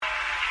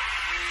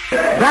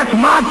That's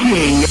my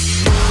king.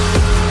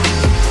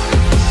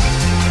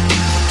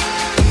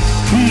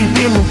 He's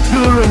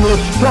enduringly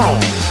strong.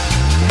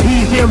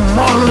 He's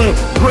immortally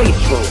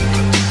graceful.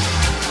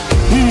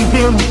 He's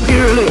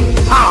imperially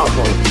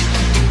powerful.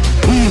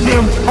 He's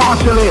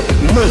impartially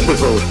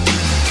merciful.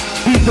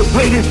 He's the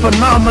greatest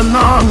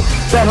phenomenon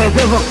that has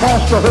ever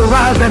crossed the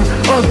horizon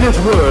of this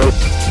world.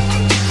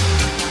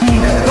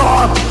 He's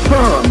God's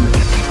son.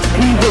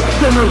 He's a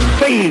sinner's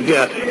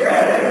savior.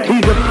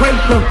 He's the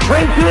prince of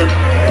princes.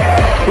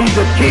 He's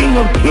the king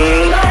of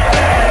kings.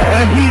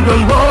 And he's the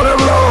Lord of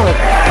lords.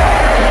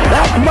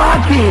 That's my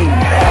king.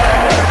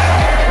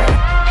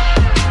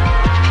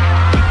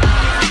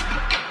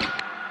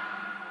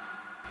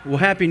 Well,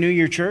 Happy New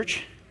Year,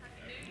 church.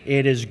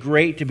 It is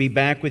great to be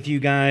back with you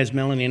guys.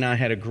 Melanie and I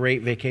had a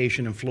great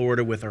vacation in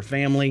Florida with our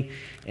family,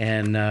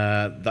 and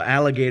the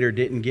alligator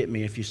didn't get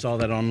me, if you saw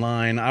that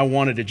online. I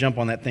wanted to jump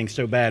on that thing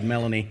so bad.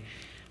 Melanie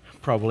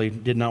probably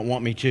did not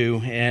want me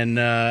to, and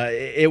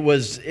it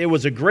was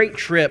a great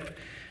trip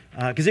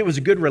because it was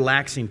a good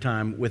relaxing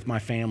time with my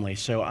family.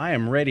 So I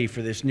am ready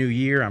for this new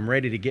year. I'm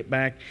ready to get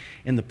back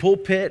in the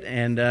pulpit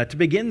and to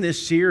begin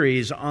this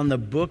series on the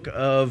book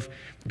of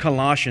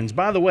Colossians.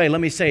 By the way, let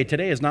me say,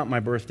 today is not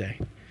my birthday.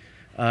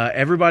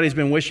 Everybody's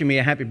been wishing me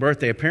a happy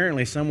birthday.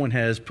 Apparently, someone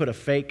has put a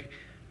fake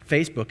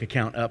Facebook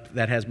account up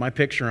that has my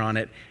picture on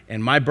it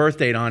and my birth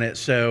date on it.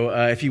 So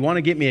if you want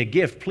to get me a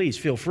gift, please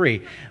feel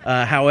free.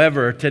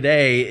 However,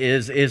 today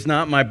is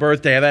not my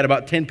birthday. I've had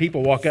about 10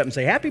 people walk up and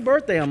say, happy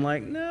birthday. I'm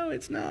like, no,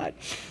 it's not.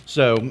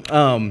 So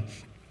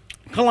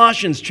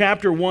Colossians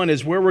chapter 1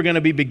 is where we're going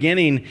to be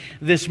beginning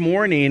this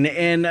morning.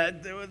 And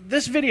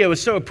this video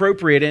is so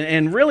appropriate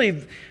and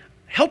really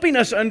helping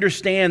us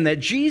understand that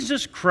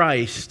Jesus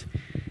Christ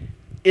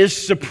is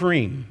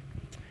supreme.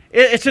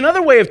 It's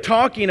another way of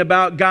talking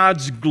about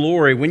God's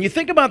glory. When you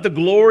think about the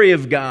glory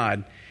of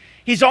God,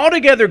 He's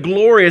altogether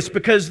glorious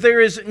because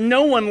there is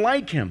no one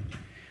like Him.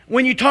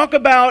 When you talk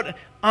about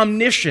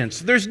omniscience,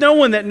 there's no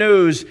one that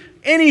knows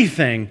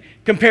anything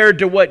compared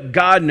to what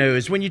God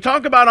knows. When you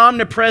talk about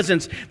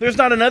omnipresence, there's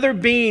not another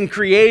being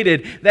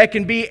created that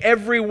can be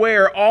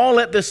everywhere all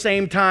at the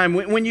same time.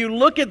 When you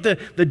look at the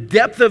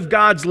depth of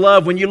God's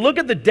love, when you look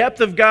at the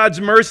depth of God's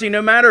mercy,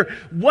 no matter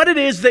what it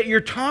is that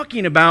you're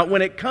talking about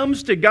when it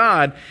comes to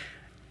God,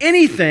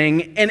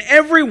 anything and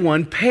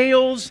everyone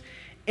pales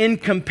in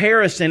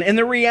comparison. And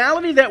the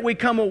reality that we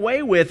come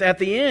away with at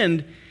the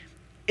end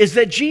is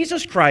that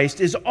Jesus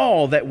Christ is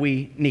all that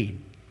we need.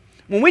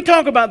 When we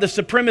talk about the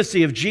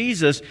supremacy of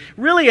Jesus,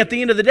 really at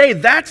the end of the day,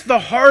 that's the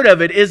heart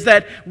of it, is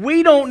that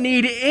we don't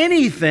need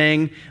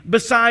anything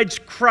besides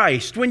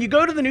Christ. When you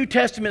go to the New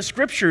Testament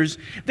scriptures,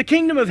 the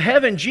kingdom of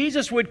heaven,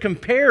 Jesus would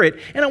compare it.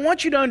 And I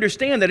want you to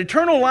understand that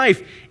eternal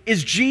life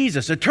is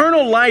Jesus.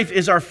 Eternal life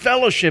is our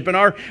fellowship and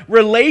our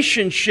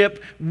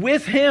relationship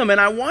with Him.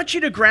 And I want you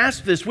to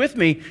grasp this with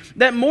me,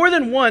 that more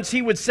than once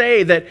He would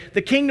say that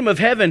the kingdom of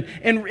heaven,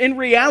 and in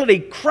reality,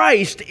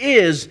 Christ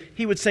is,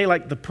 He would say,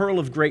 like the pearl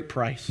of great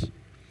price.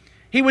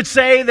 He would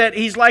say that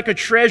He's like a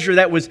treasure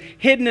that was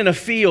hidden in a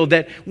field,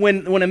 that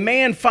when a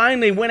man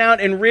finally went out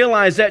and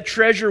realized that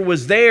treasure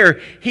was there,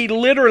 he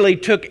literally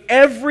took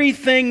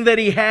everything that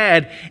he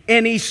had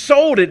and he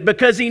sold it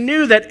because he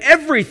knew that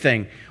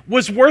everything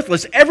was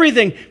worthless.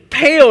 Everything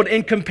paled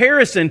in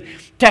comparison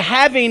to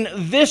having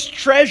this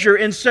treasure,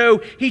 and so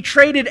he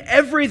traded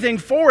everything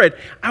for it.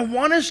 I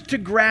want us to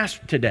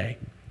grasp today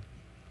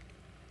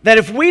that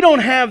if we don't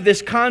have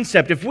this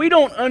concept, if we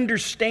don't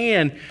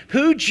understand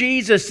who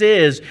Jesus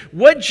is,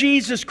 what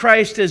Jesus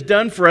Christ has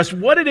done for us,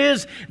 what it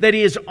is that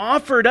He has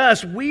offered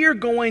us, we are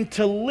going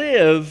to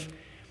live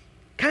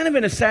kind of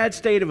in a sad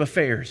state of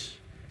affairs.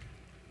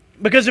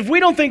 Because if we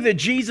don't think that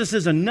Jesus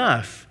is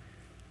enough,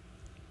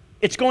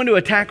 it's going to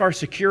attack our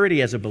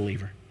security as a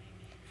believer.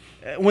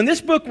 When this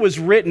book was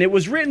written, it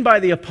was written by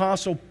the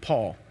Apostle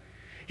Paul.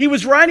 He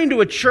was writing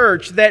to a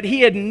church that he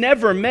had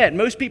never met.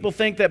 Most people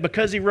think that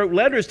because he wrote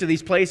letters to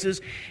these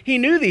places, he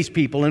knew these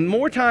people. And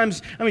more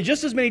times,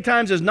 just as many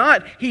times as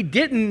not, he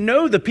didn't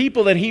know the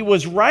people that he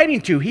was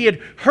writing to. He had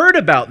heard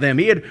about them.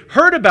 He had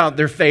heard about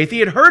their faith. He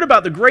had heard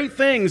about the great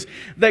things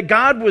that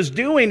God was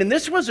doing. And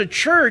this was a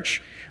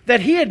church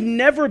that he had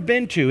never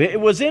been to. It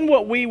was in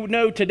what we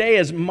know today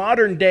as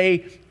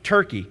modern-day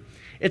Turkey.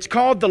 It's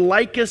called the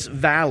Lycus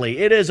Valley.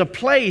 It is a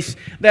place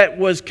that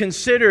was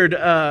considered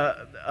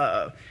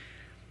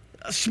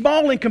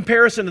small in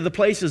comparison to the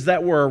places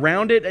that were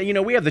around it. You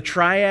know, we have the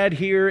Triad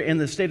here in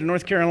the state of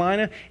North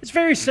Carolina. It's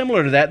very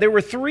similar to that. There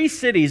were 3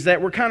 cities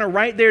that were kind of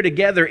right there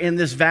together in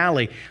this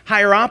valley.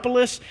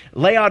 Hierapolis,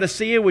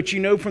 Laodicea, which you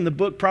know from the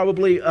book,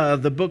 probably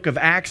the book of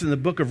Acts and the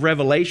book of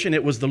Revelation.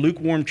 It was the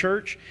lukewarm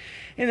church.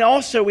 And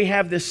also we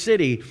have this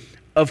city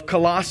of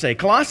Colossae.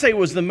 Colossae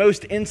was the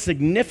most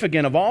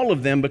insignificant of all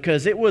of them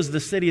because it was the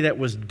city that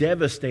was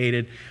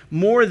devastated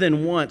more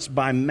than once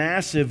by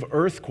massive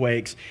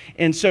earthquakes.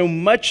 And so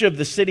much of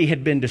the city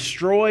had been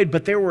destroyed,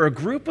 but there were a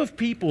group of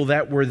people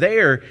that were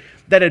there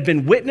that had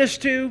been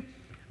witnessed to,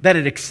 that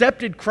had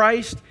accepted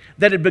Christ,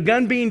 that had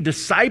begun being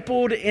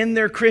discipled in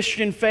their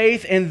Christian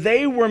faith, and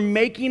they were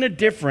making a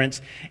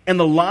difference in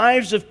the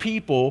lives of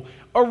people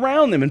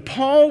around them. And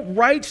Paul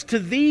writes to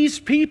these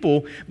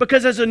people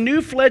because as a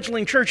new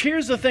fledgling church,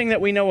 here's the thing that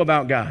we know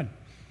about God,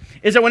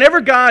 is that whenever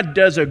God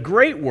does a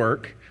great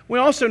work, we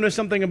also know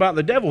something about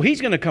the devil.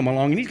 He's going to come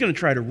along and he's going to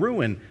try to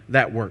ruin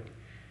that work.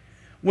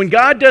 When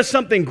God does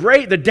something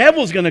great, the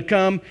devil's going to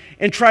come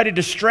and try to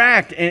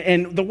distract.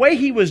 And the way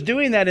he was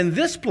doing that in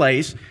this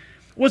place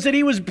was that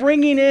he was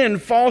bringing in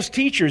false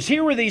teachers.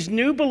 Here were these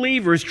new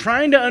believers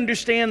trying to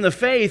understand the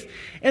faith,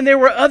 and there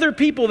were other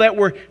people that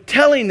were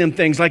telling them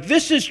things like,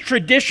 this is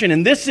tradition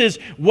and this is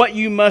what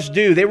you must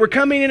do. They were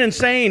coming in and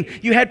saying,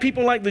 you had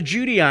people like the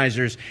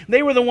Judaizers.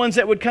 They were the ones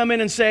that would come in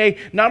and say,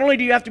 not only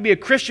do you have to be a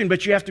Christian,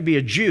 but you have to be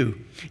a Jew.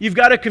 You've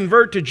got to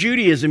convert to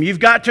Judaism. You've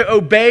got to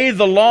obey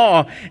the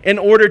law in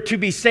order to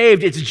be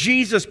saved. It's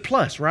Jesus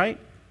plus, right?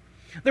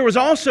 There was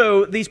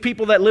also these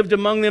people that lived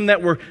among them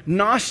that were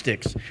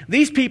Gnostics.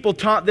 These people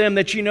taught them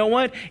that, you know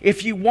what?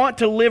 If you want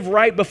to live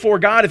right before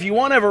God, if you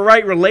want to have a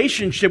right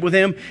relationship with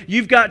Him,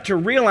 you've got to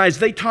realize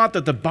they taught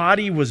that the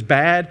body was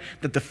bad,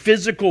 that the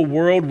physical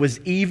world was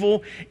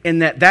evil,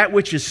 and that that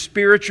which is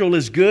spiritual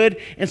is good.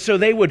 And so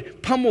they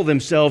would pummel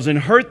themselves and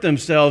hurt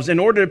themselves in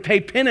order to pay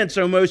penance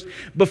almost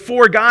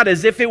before God,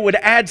 as if it would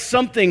add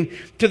something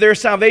to their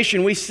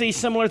salvation. We see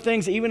similar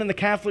things even in the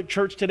Catholic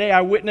Church today.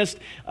 I witnessed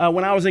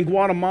when I was in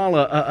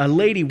Guatemala, a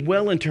lady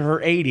well into her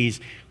 80s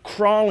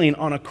crawling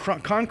on a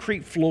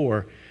concrete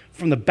floor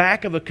from the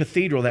back of a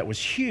cathedral that was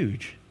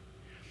huge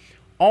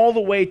all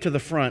the way to the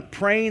front,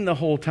 praying the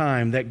whole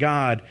time that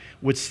God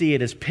would see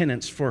it as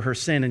penance for her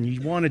sin. And you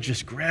want to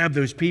just grab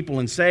those people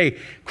and say,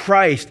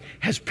 Christ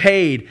has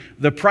paid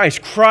the price.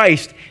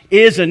 Christ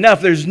is enough.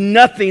 There's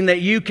nothing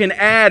that you can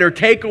add or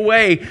take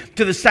away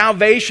to the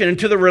salvation and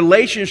to the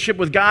relationship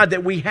with God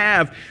that we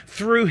have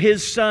through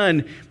His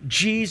Son,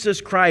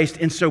 Jesus Christ.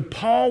 And so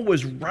Paul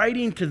was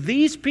writing to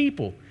these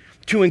people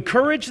to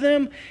encourage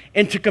them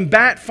and to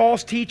combat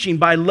false teaching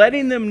by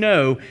letting them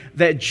know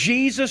that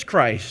Jesus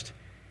Christ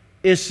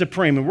is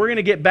supreme. And we're going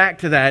to get back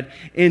to that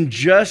in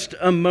just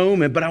a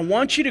moment. But I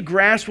want you to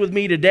grasp with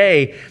me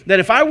today that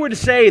if I were to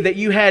say that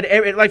you had,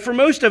 like for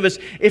most of us,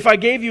 if I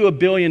gave you $1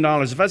 billion,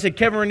 if I said,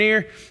 Kevin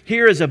Rainier,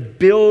 here is $1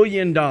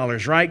 billion,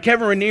 right?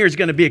 Kevin Rainier is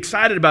going to be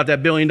excited about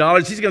that $1 billion.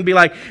 He's going to be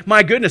like,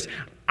 my goodness,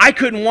 I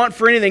couldn't want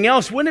for anything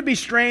else. Wouldn't it be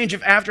strange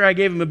if after I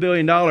gave him $1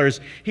 billion,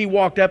 he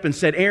walked up and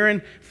said,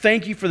 Aaron,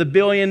 thank you for the $1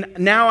 billion.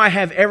 Now I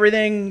have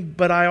everything,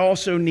 but I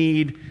also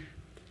need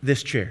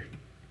this chair.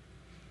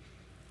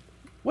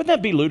 Wouldn't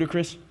that be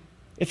ludicrous?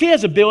 If he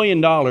has $1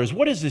 billion,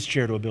 what is this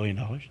chair to $1 billion?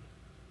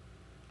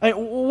 I mean,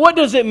 what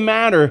does it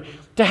matter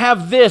to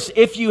have this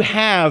if you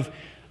have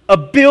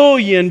 $1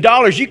 billion?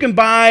 You can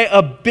buy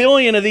 1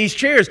 billion of these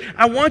chairs.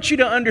 I want you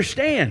to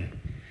understand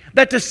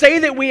that to say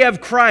that we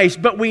have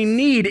Christ, but we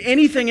need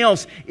anything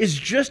else is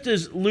just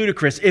as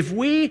ludicrous. If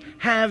we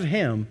have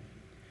Him,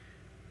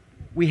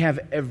 we have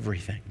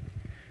everything.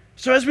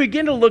 So as we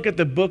begin to look at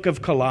the book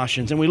of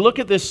Colossians and we look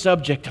at this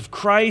subject of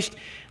Christ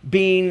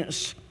being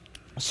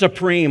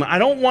supreme, I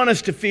don't want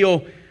us to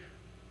feel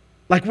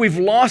like we've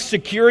lost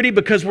security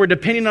because we're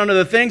depending on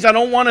other things. I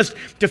don't want us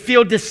to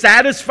feel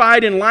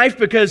dissatisfied in life,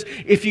 because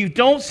if you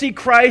don't see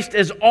Christ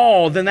as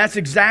all, then that's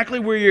exactly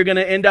where you're going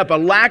to end up. A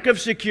lack of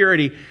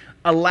security,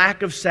 a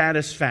lack of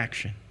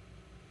satisfaction.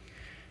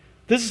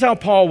 This is how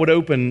Paul would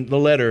open the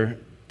letter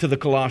to the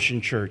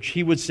Colossian church.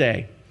 He would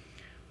say,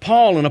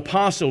 Paul, an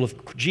apostle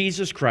of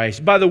Jesus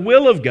Christ, by the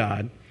will of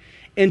God,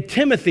 and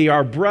Timothy,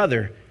 our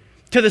brother,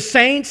 to the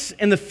saints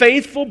and the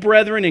faithful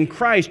brethren in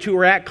Christ who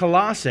are at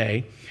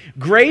Colossae,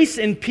 grace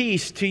and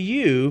peace to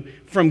you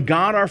from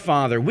God our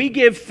Father. We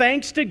give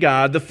thanks to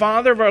God, the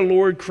Father of our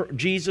Lord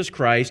Jesus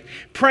Christ,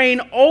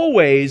 praying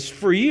always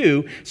for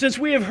you, since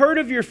we have heard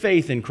of your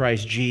faith in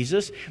Christ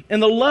Jesus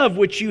and the love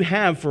which you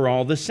have for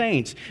all the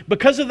saints,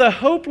 because of the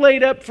hope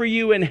laid up for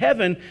you in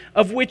heaven,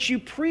 of which you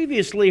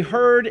previously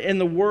heard in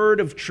the word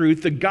of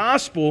truth, the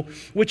gospel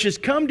which has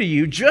come to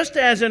you, just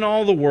as in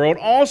all the world.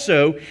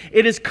 Also,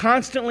 it is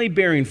constantly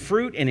bearing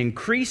fruit and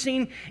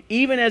increasing,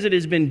 even as it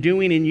has been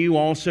doing in you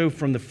also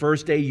from the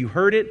first day you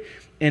heard it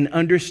and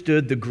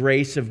understood the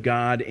grace of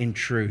God in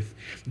truth.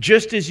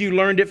 Just as you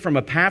learned it from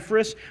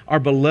Epaphras, our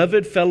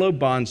beloved fellow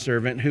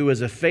bondservant, who is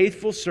a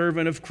faithful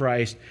servant of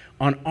Christ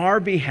on our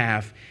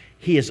behalf,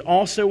 he has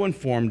also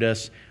informed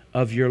us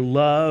of your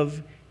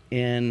love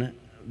in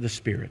the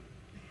Spirit.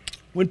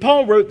 When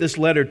Paul wrote this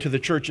letter to the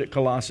church at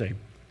Colossae,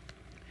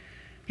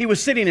 he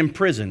was sitting in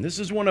prison. This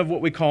is one of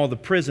what we call the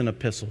prison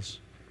epistles.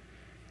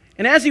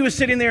 And as he was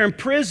sitting there in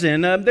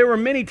prison, there were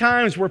many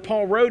times where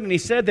Paul wrote and he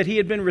said that he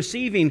had been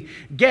receiving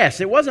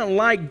guests. It wasn't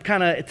like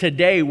kind of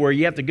today where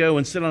you have to go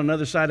and sit on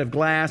another side of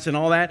glass and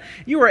all that.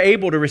 You were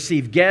able to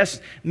receive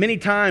guests many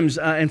times.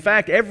 In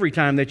fact, every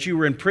time that you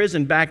were in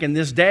prison back in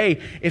this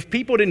day, if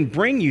people didn't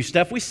bring you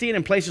stuff, we see it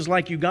in places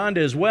like Uganda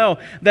as well,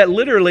 that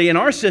literally in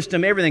our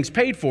system, everything's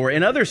paid for.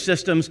 In other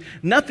systems,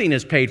 nothing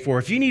is paid for.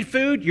 If you need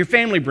food, your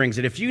family brings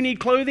it. If you need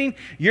clothing,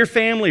 your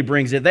family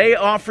brings it. They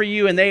offer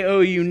you and they owe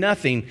you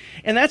nothing.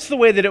 And that's that's the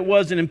way that it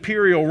was in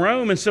Imperial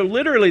Rome. And so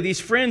literally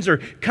these friends are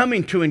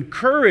coming to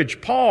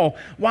encourage Paul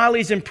while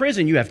he's in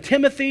prison. You have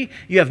Timothy,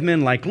 you have men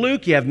like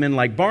Luke, you have men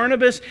like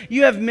Barnabas,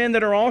 you have men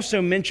that are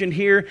also mentioned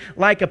here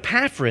like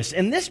Epaphras.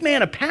 And this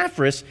man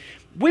Epaphras,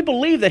 we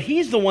believe that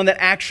he's the one that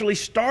actually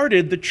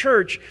started the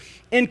church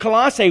in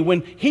Colossae,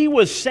 when he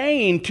was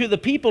saying to the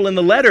people in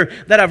the letter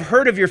that I've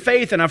heard of your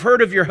faith and I've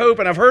heard of your hope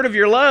and I've heard of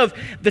your love,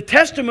 the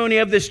testimony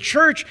of this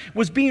church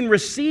was being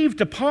received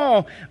to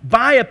Paul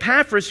by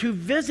Epaphras, who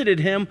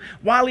visited him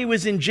while he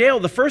was in jail.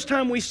 The first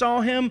time we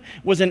saw him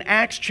was in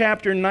Acts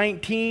chapter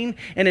 19.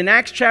 And in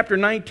Acts chapter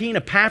 19,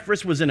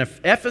 Epaphras was in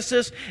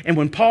Ephesus. And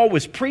when Paul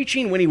was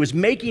preaching, when he was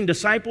making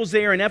disciples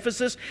there in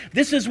Ephesus,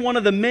 this is one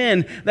of the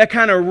men that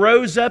kind of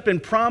rose up in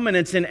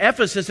prominence in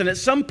Ephesus. And at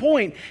some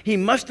point, he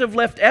must have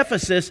left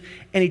Ephesus,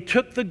 and he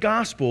took the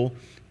gospel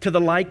to the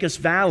Lycus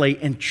Valley,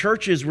 and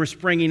churches were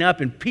springing up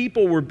and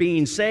people were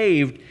being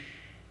saved.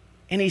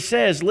 And he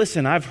says,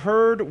 listen, I've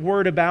heard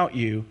word about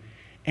you,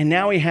 and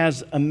now he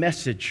has a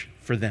message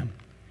for them.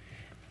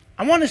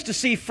 I want us to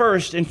see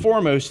first and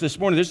foremost this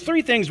morning, there's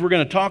three things we're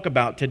going to talk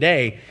about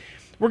today.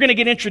 We're going to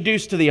get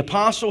introduced to the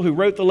apostle who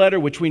wrote the letter,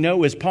 which we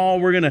know is Paul.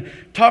 We're going to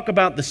talk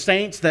about the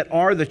saints that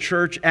are the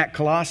church at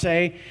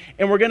Colossae.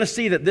 And we're going to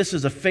see that this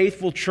is a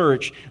faithful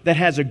church that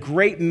has a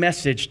great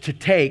message to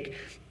take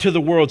to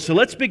the world. So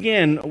let's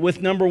begin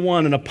with number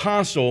one, an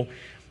apostle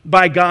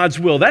by God's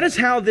will. That is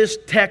how this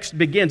text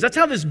begins. That's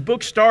how this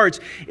book starts,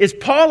 is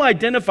Paul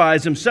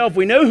identifies himself.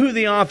 We know who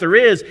the author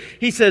is.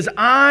 He says,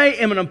 I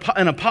am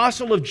an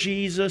apostle of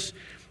Jesus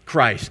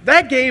Christ.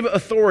 That gave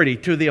authority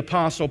to the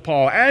Apostle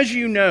Paul. As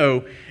you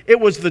know, it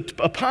was the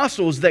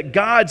apostles that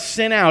God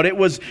sent out. It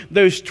was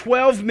those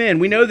 12 men.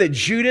 We know that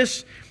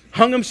Judas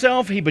hung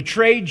himself. He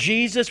betrayed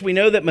Jesus. We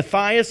know that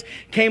Matthias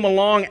came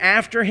along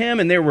after him,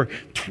 and there were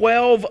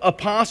 12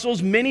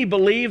 apostles. Many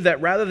believe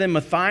that rather than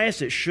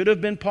Matthias, it should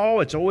have been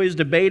Paul. It's always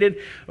debated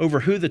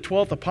over who the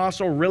 12th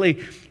apostle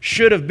really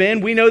should have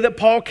been. We know that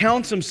Paul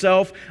counts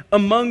himself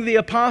among the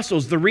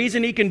apostles. The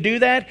reason he can do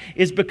that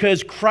is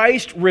because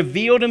Christ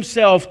revealed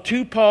himself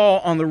to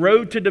Paul on the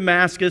road to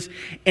Damascus,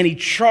 and he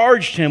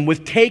charged him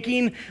with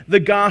taking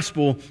the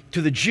gospel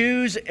to the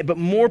Jews, but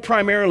more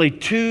primarily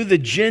to the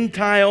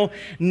Gentile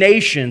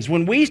nations.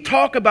 When we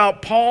talk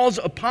about Paul's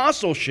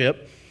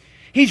apostleship,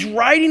 he's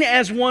writing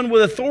as one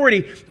with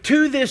authority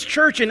to this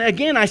church. And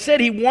again, I said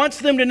he wants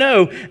them to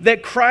know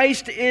that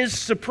Christ is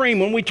supreme.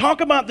 When we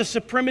talk about the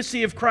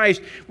supremacy of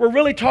Christ, we're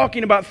really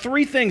talking about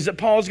three things that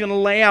Paul's going to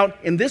lay out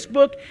in this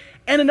book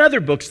and in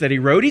other books that he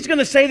wrote. He's going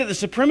to say that the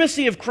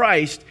supremacy of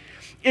Christ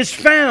is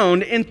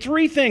found in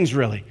three things,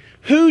 really.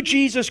 Who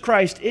Jesus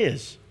Christ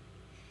is.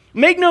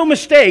 Make no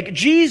mistake,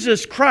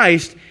 Jesus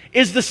Christ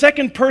is the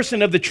second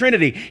person of the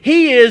Trinity.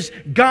 He is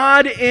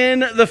God in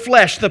the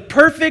flesh, the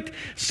perfect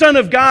Son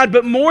of God.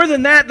 But more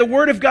than that, the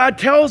Word of God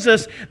tells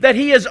us that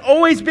He has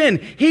always been.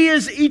 He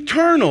is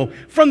eternal.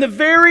 From the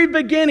very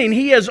beginning,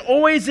 He has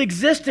always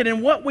existed.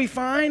 And what we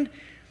find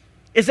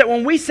is that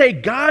when we say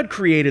God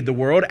created the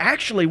world,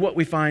 actually what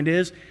we find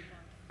is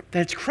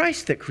that it's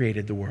Christ that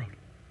created the world.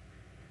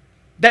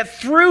 That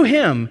through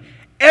Him,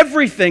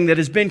 everything that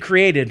has been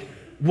created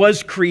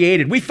was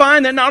created. We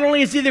find that not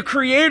only is He the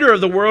creator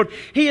of the world,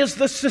 He is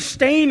the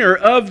sustainer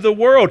of the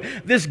world.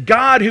 This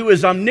God who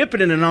is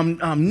omnipotent and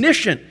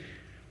omniscient,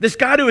 this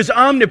God who is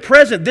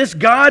omnipresent, this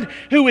God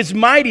who is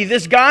mighty,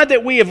 this God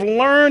that we have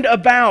learned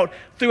about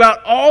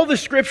throughout all the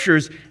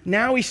Scriptures,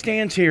 now He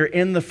stands here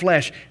in the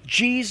flesh.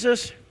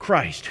 Jesus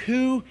Christ,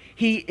 who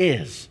He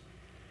is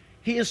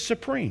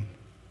supreme.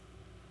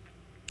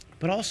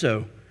 But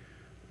also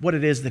what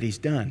it is that He's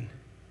done.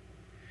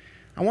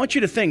 I want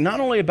you to think not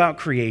only about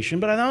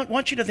creation, but I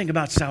want you to think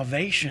about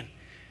salvation.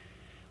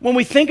 When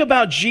we think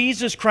about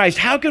Jesus Christ,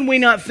 how can we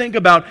not think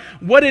about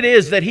what it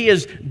is that He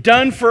has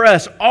done for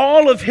us?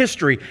 All of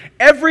history,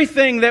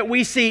 everything that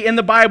we see in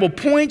the Bible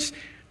points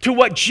to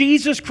what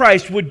Jesus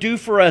Christ would do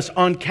for us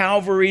on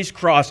Calvary's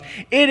cross.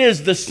 It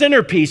is the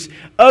centerpiece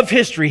of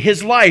history.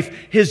 His life,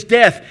 His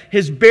death,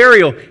 His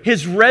burial,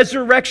 His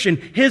resurrection,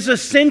 His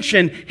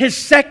ascension, His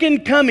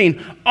second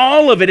coming.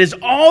 All of it is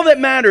all that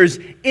matters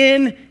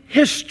in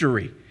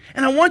history.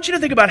 And I want you to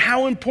think about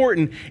how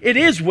important it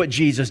is what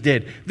Jesus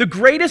did. The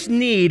greatest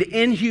need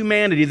in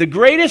humanity, the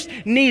greatest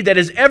need that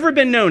has ever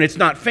been known. It's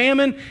not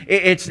famine,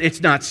 it's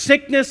not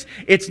sickness,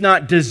 it's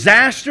not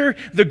disaster.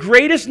 The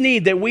greatest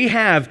need that we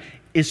have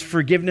is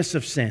forgiveness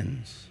of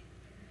sins.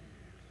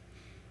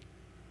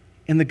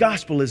 And the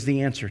gospel is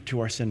the answer to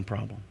our sin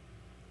problem.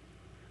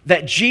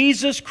 That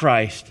Jesus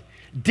Christ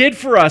did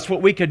for us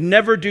what we could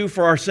never do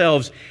for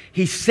ourselves.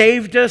 He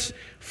saved us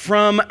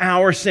from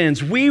our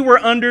sins. We were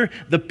under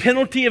the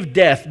penalty of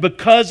death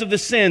because of the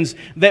sins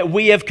that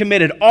we have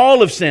committed. All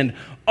have sinned.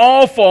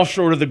 All fall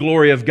short of the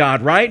glory of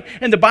God, right?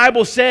 And the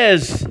Bible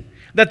says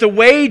that the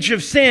wage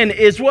of sin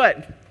is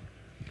what?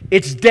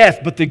 It's death.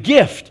 But the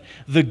gift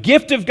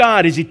of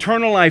God is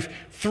eternal life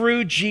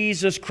through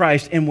Jesus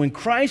Christ. And when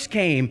Christ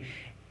came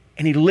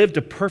and He lived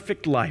a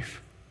perfect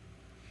life,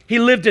 He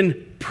lived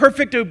in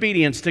perfect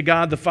obedience to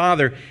God the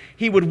Father.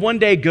 He would one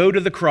day go to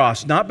the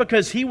cross, not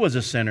because he was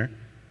a sinner,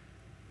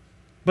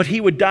 but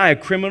he would die a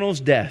criminal's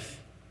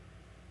death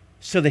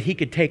so that he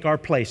could take our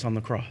place on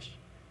the cross.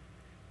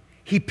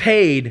 He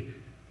paid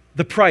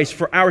the price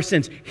for our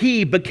sins.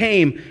 He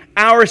became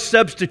our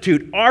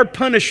substitute, our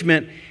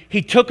punishment.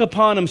 He took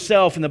upon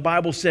himself, and the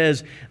Bible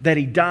says that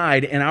he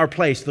died in our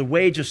place. The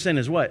wage of sin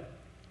is what?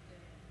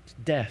 It's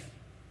death.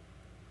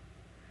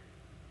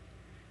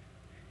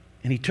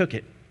 And he took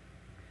it.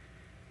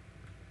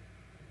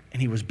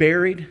 And he was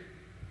buried.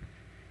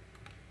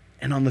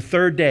 And on the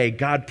third day,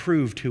 God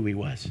proved who he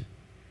was.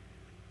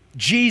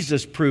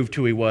 Jesus proved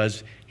who he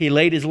was. He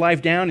laid his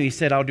life down and he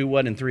said, I'll do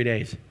what in 3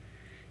 days?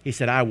 He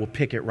said, I will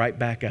pick it right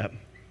back up.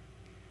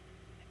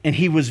 And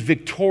he was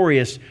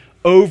victorious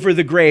over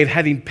the grave.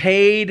 Having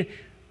paid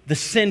the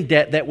sin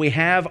debt that we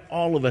have,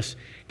 all of us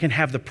can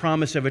have the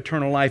promise of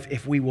eternal life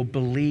if we will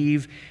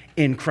believe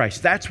in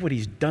Christ. That's what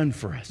he's done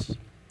for us.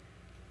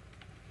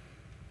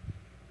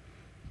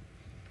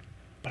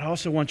 But I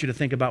also want you to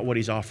think about what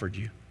he's offered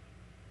you.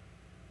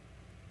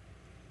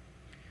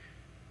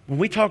 When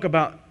we talk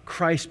about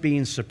Christ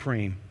being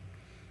supreme,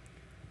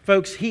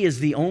 folks, he is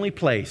the only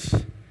place,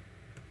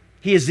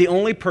 he is the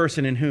only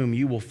person in whom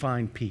you will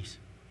find peace.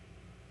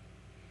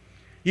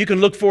 You can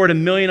look for it a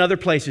million other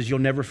places, you'll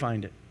never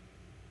find it.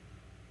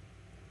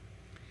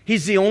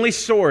 He's the only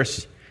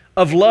source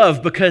of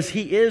love because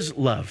he is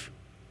love.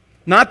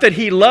 Not that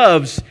he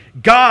loves,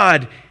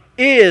 God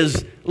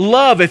is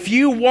love. If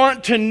you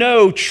want to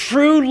know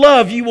true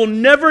love, you will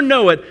never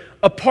know it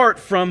apart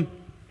from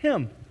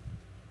him.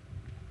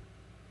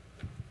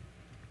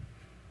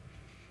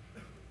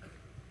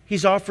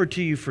 He's offered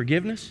to you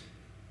forgiveness.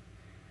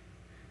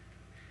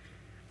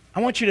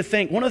 I want you to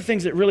think, one of the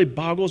things that really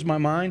boggles my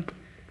mind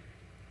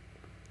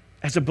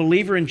as a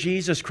believer in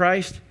Jesus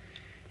Christ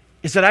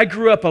is that I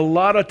grew up a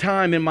lot of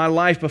time in my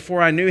life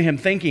before I knew him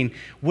thinking,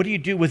 what do you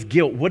do with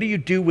guilt? What do you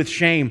do with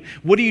shame?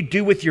 What do you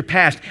do with your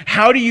past?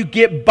 How do you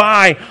get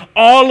by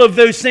all of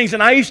those things?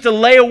 And I used to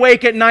lay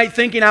awake at night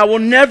thinking, I will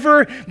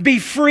never be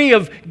free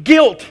of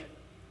guilt.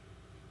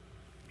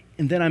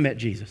 And then I met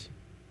Jesus.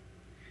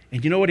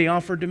 And you know what he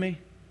offered to me?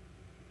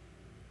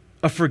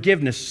 A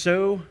forgiveness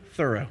so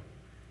thorough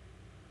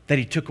that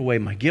he took away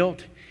my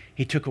guilt.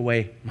 He took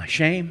away my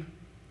shame.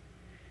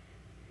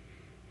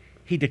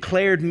 He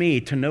declared me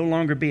to no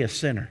longer be a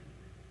sinner,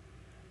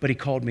 but he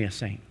called me a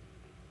saint.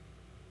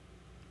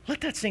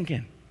 Let that sink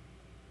in.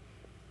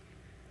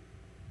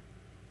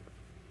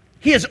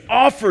 He has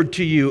offered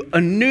to you a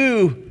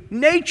new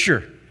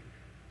nature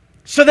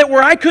so that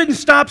where I couldn't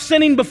stop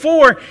sinning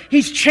before,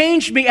 he's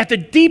changed me at the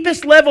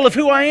deepest level of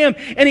who I am.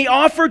 And he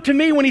offered to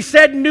me, when he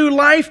said new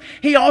life,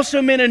 he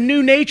also meant a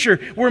new nature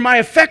where my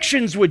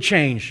affections would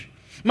change.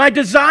 My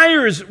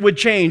desires would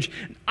change.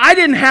 I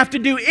didn't have to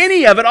do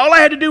any of it. All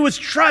I had to do was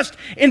trust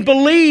and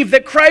believe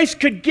that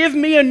Christ could give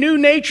me a new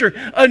nature,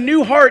 a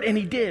new heart, and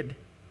he did.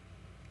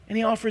 And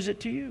he offers it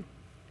to you.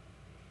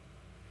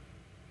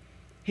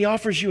 He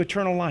offers you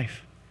eternal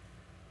life,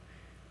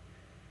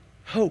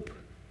 hope.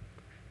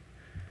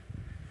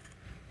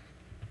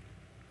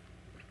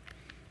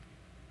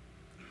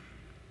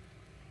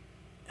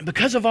 And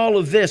because of all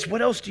of this,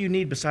 what else do you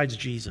need besides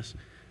Jesus?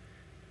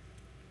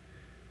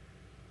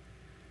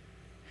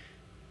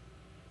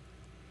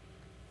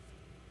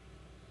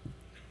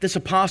 This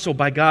apostle,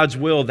 by God's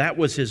will, that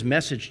was his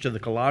message to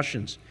the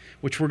Colossians,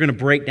 which we're going to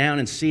break down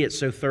and see it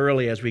so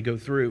thoroughly as we go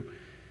through.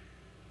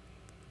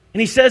 And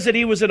he says that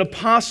he was an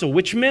apostle,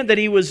 which meant that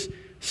he was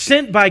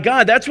sent by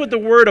God. That's what the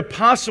word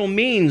apostle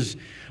means.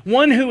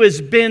 One who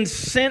has been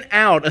sent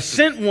out, a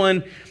sent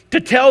one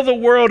to tell the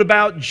world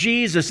about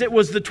Jesus. It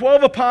was the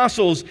 12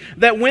 apostles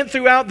that went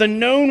throughout the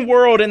known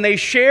world and they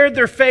shared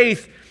their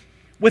faith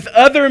with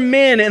other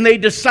men, and they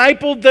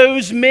discipled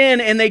those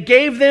men, and they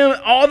gave them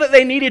all that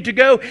they needed to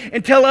go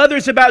and tell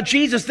others about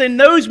Jesus. Then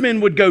those men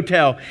would go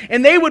tell,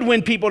 and they would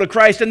win people to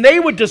Christ, and they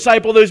would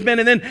disciple those men,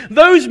 and then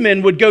those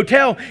men would go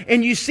tell.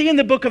 And you see in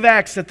the book of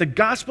Acts that the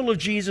gospel of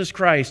Jesus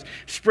Christ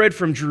spread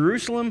from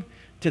Jerusalem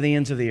to the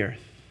ends of the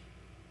earth.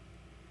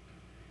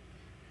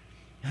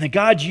 And that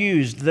God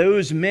used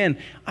those men.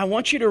 I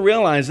want you to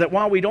realize that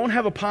while we don't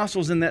have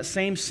apostles in that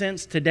same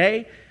sense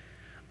today,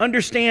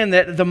 understand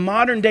that the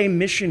modern day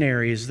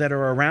missionaries that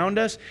are around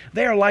us,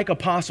 they are like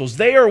apostles.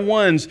 They are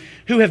ones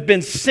who have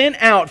been sent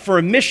out for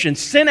a mission,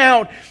 sent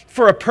out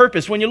for a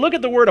purpose. When you look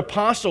at the word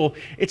apostle,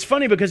 it's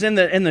funny because in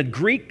the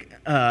Greek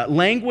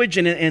language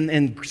and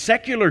in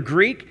secular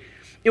Greek,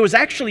 it was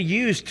actually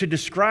used to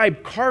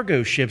describe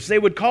cargo ships. They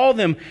would call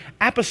them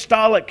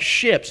apostolic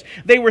ships.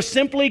 They were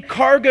simply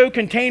cargo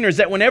containers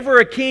that whenever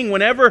a king,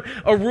 whenever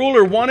a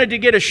ruler wanted to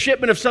get a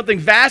shipment of something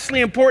vastly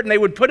important, they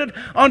would put it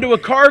onto a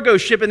cargo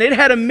ship, and it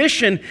had a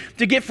mission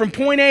to get from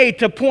point A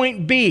to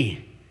point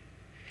B.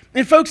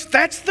 And folks,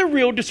 that's the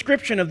real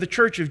description of the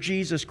Church of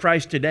Jesus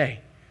Christ today.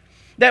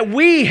 That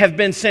we have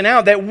been sent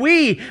out, that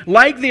we,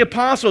 like the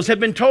apostles, have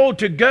been told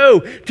to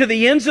go to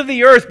the ends of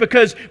the earth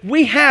because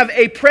we have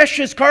a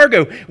precious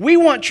cargo. We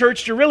want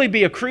church to really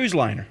be a cruise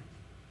liner.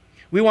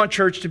 We want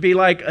church to be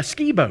like a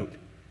ski boat.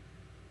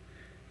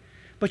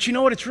 But you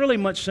know what? It's really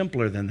much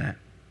simpler than that.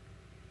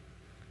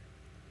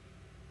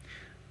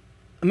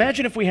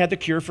 Imagine if we had the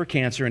cure for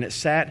cancer and it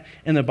sat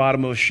in the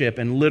bottom of a ship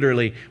and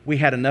literally we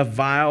had enough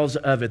vials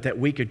of it that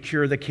we could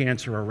cure the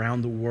cancer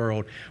around the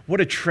world.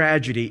 What a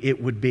tragedy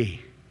it would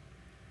be.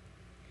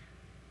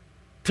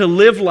 To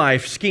live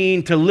life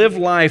skiing, to live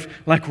life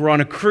like we're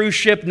on a cruise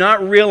ship,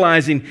 not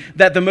realizing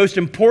that the most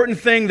important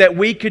thing that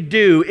we could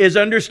do is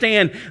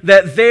understand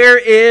that there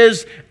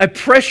is a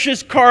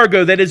precious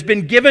cargo that has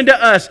been given to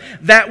us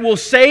that will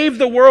save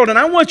the world. And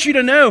I want you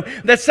to know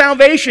that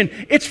salvation,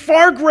 it's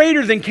far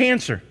greater than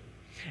cancer.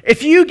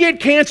 If you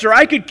get cancer,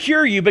 I could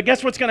cure you, but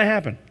guess what's going to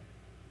happen?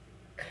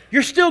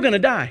 You're still going to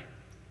die.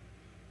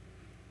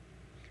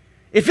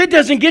 If it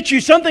doesn't get you,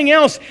 something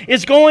else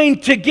is going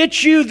to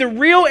get you. The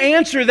real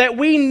answer that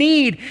we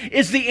need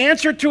is the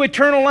answer to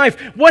eternal life.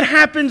 What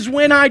happens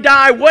when I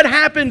die? What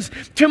happens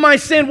to my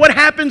sin? What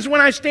happens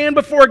when I stand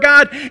before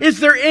God? Is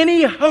there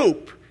any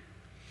hope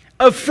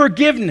of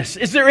forgiveness?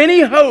 Is there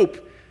any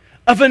hope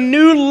of a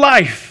new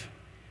life?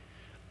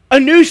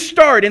 A new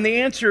start? And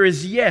the answer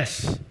is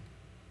yes.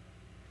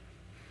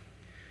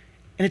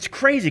 And it's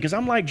crazy because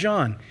I'm like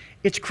John.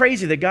 It's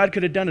crazy that God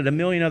could have done it a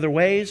million other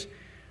ways,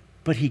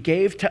 but He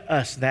gave to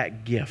us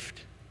that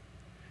gift.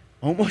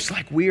 Almost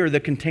like we are the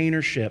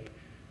container ship.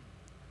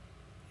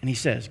 And He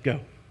says,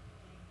 go.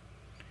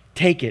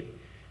 Take it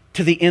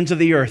to the ends of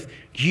the earth.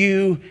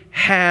 You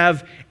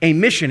have a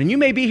mission. And you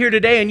may be here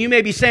today and you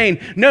may be saying,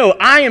 no,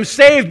 I am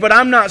saved, but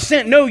I'm not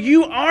sent. No,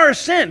 you are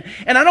sent.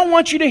 And I don't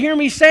want you to hear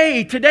me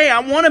say today, I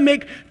want to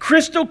make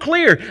crystal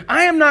clear,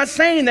 I am not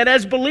saying that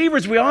as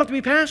believers we all have to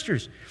be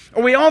pastors.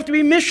 Or we all have to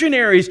be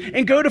missionaries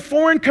and go to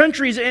foreign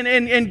countries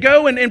and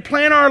go and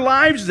plan our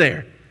lives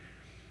there.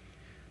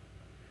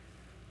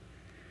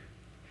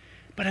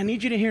 But I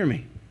need you to hear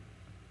me.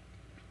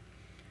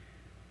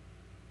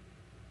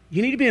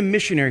 You need to be a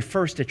missionary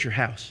first at your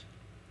house.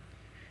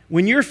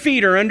 When your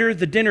feet are under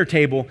the dinner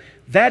table,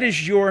 that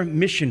is your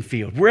mission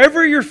field.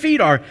 Wherever your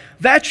feet are,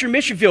 that's your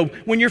mission field.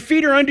 When your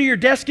feet are under your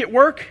desk at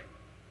work,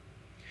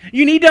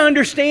 you need to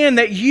understand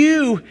that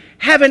you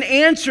have an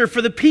answer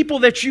for the people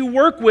that you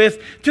work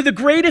with to the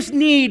greatest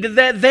need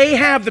that they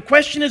have. The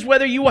question is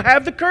whether you will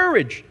have the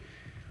courage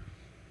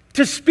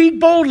to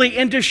speak boldly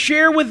and to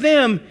share with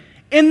them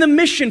in the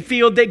mission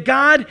field that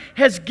God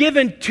has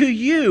given to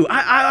you.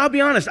 I'll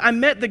be honest, I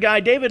met the guy,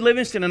 David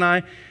Livingston and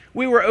I,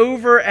 we were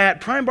over at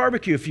Prime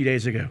Barbecue a few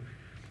days ago.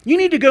 You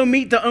need to go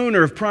meet the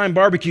owner of Prime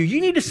Barbecue. You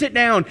need to sit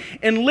down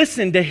and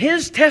listen to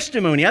his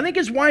testimony. I think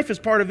his wife is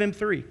part of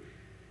M3.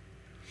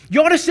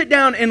 You ought to sit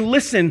down and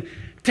listen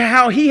to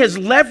how he has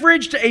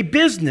leveraged a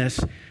business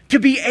to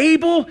be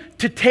able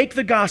to take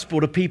the gospel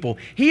to people.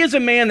 He is a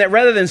man that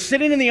rather than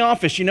sitting in the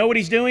office, you know what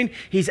he's doing?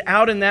 He's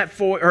out in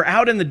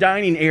out in the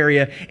dining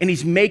area and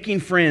he's making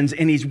friends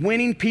and he's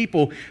winning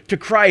people to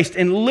Christ.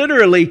 And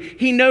literally,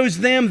 he knows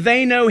them,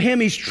 they know him.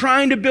 He's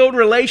trying to build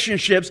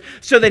relationships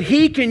so that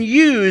he can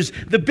use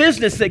the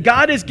business that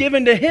God has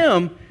given to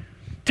him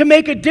to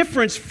make a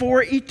difference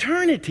for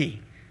eternity.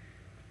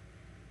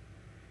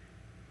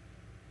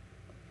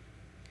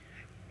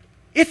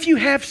 If you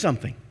have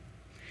something,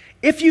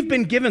 if you've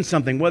been given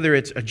something, whether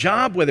it's a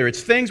job, whether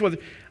it's things,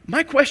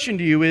 my question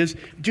to you is,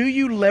 do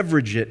you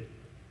leverage it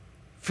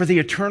for the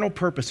eternal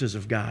purposes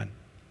of God?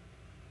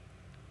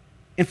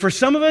 And for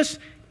some of us,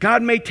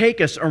 God may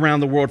take us around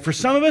the world. For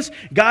some of us,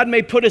 God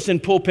may put us in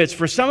pulpits.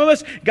 For some of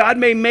us, God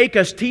may make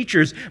us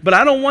teachers. But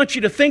I don't want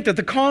you to think that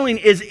the calling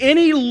is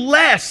any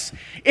less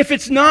if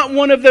it's not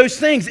one of those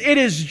things. It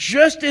is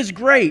just as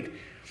great,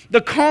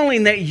 the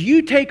calling that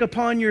you take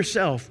upon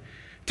yourself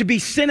to be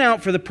sent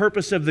out for the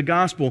purpose of the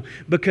gospel,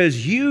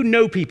 because you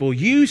know people,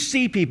 you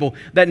see people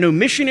that no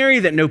missionary,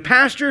 that no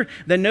pastor,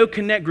 that no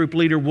connect group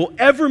leader will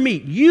ever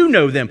meet. You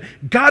know them.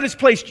 God has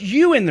placed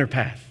you in their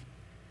path.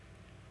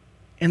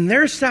 And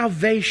their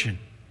salvation,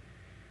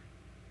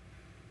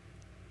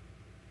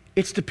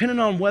 it's dependent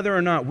on whether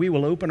or not we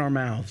will open our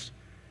mouths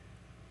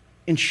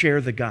and share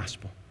the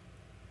gospel.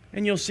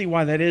 And you'll see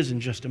why that is in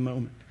just a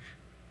moment.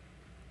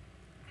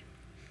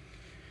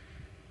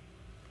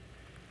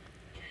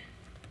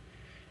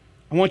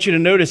 I want you to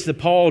notice that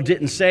Paul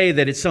didn't say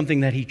that it's something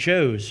that he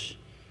chose.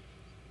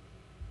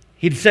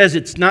 He says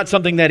it's not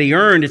something that he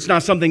earned, it's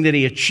not something that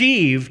he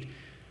achieved.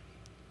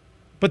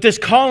 But this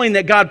calling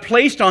that God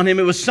placed on him,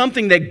 it was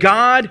something that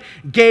God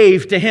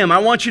gave to him. I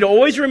want you to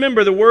always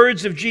remember the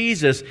words of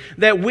Jesus,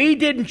 that we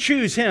didn't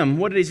choose him.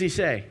 What does he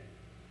say?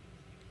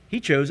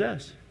 He chose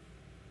us.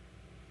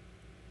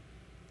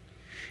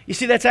 You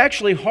see, that's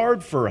actually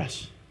hard for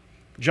us.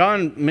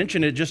 John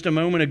mentioned it just a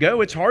moment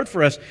ago. It's hard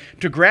for us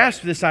to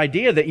grasp this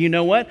idea that, you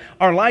know what?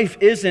 Our life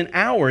isn't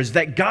ours,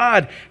 that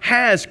God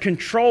has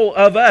control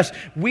of us.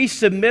 We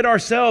submit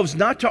ourselves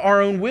not to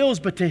our own wills,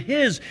 but to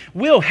His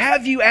will.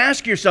 Have you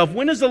asked yourself,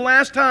 when is the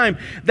last time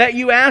that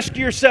you asked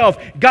yourself,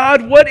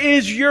 God, what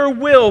is your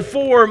will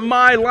for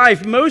my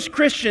life? Most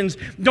Christians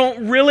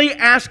don't really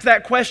ask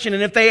that question.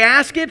 And if they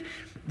ask it,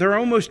 they're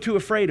almost too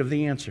afraid of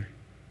the answer.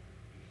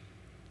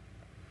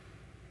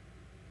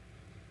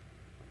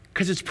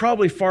 Because it's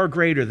probably far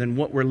greater than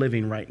what we're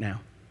living right now.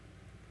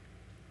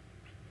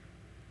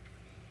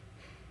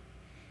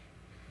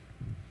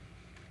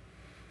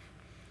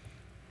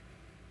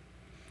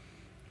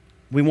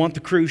 We want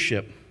the cruise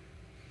ship.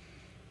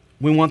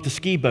 We want the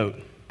ski boat.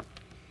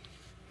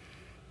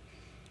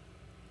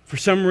 For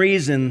some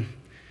reason,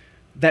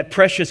 that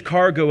precious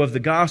cargo of the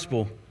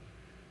gospel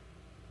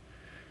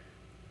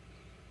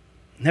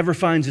never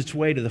finds its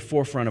way to the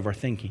forefront of our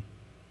thinking.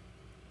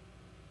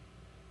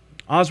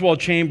 Oswald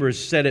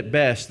Chambers said it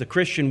best, the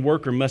Christian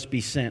worker must be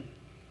sent.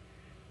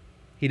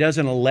 He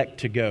doesn't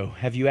elect to go.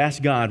 Have you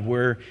asked God,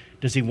 where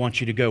does He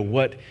want you to go?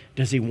 What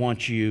does He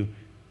want you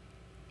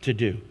to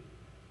do?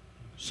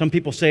 Some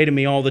people say to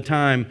me all the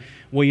time,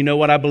 well, you know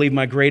what? I believe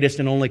my greatest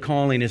and only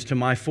calling is to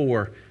my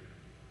four.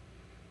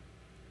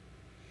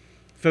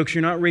 Folks,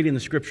 you're not reading the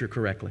Scripture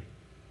correctly.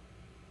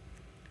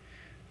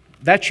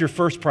 That's your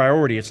first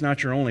priority. It's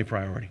not your only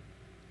priority.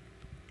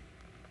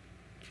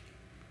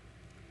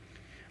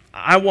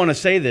 I want to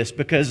say this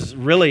because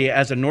really,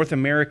 as a North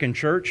American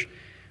church,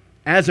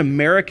 as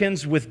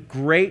Americans with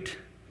great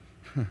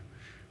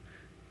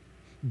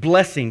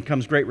blessing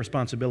comes great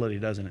responsibility,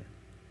 doesn't it?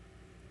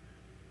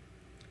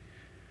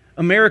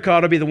 America ought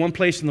to be the one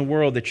place in the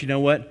world that, you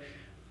know what,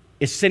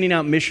 is sending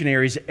out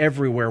missionaries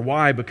everywhere.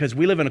 Why? Because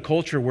we live in a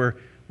culture where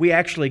we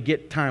actually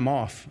get time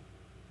off.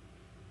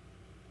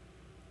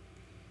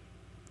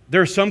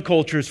 There are some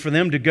cultures, for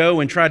them to go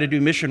and try to do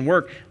mission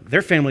work,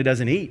 their family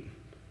doesn't eat.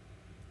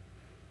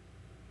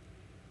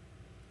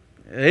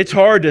 It's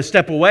hard to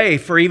step away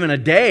for even a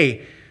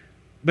day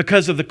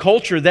because of the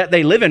culture that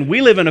they live in. We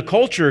live in a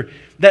culture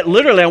that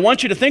literally, I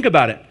want you to think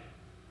about it.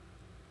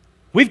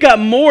 We've got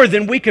more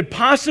than we could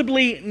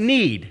possibly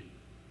need.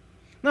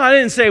 No, I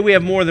didn't say we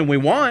have more than we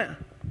want.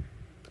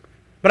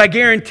 But I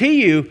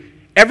guarantee you,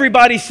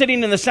 everybody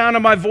sitting in the sound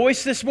of my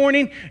voice this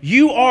morning,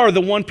 you are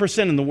the 1%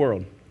 in the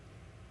world.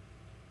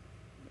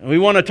 We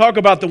want to talk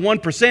about the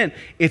 1%.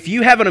 If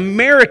you have an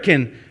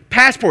American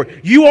passport,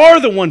 you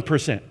are the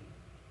 1%.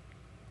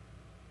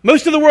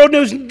 Most of the world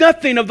knows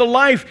nothing of the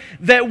life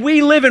that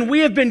we live in. We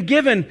have been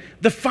given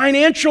the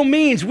financial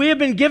means. We have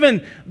been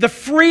given the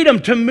freedom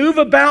to move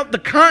about the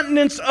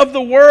continents of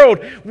the world.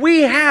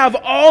 We have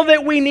all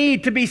that we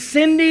need to be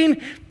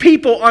sending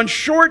people on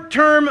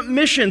short-term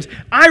missions.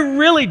 I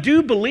really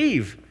do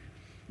believe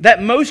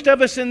that most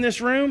of us in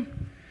this room,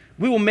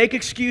 we will make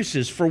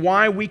excuses for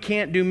why we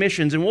can't do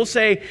missions. And we'll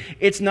say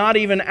it's not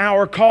even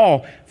our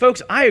call.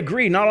 Folks, I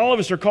agree. Not all of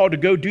us are called to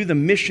go do the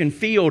mission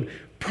field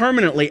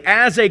permanently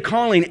as a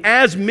calling,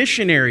 as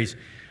missionaries.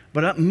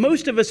 But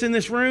most of us in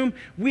this room,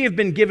 we have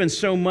been given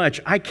so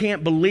much. I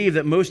can't believe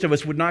that most of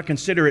us would not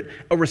consider it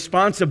a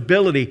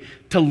responsibility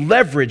to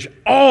leverage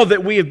all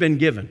that we have been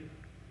given.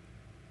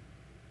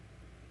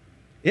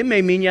 It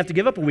may mean you have to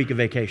give up a week of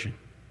vacation.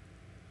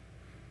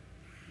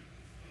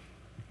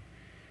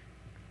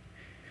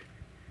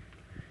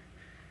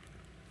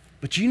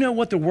 But you know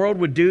what the world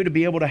would do to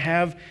be able to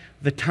have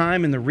the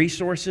time and the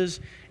resources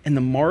and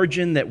the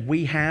margin that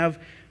we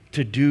have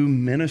to do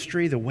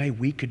ministry the way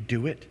we could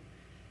do it?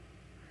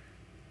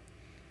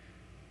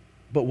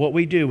 But what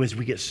we do is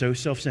we get so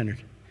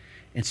self-centered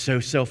and so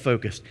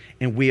self-focused,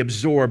 and we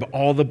absorb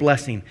all the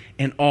blessing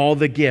and all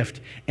the gift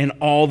and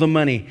all the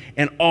money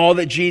and all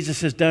that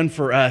Jesus has done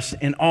for us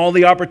and all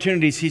the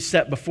opportunities He's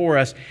set before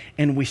us,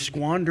 and we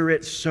squander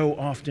it so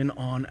often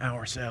on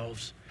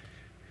ourselves.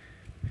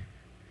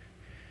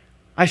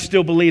 I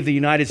still believe the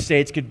United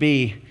States could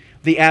be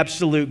the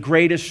absolute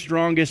greatest,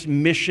 strongest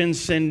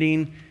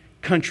mission-sending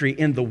country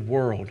in the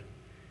world.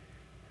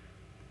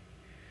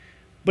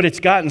 But it's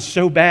gotten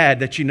so bad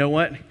that, you know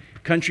what?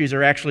 Countries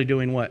are actually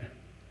doing what?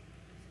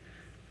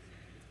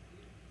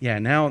 Yeah,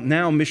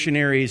 now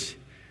missionaries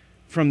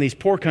from these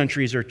poor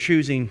countries are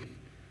choosing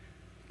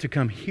to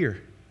come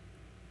here.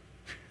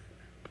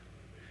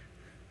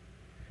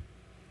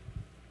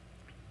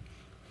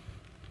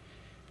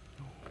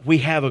 We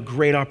have a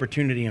great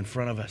opportunity in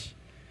front of us.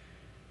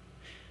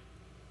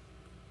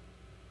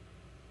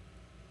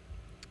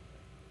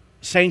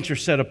 Saints are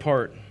set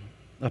apart.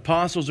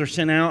 Apostles are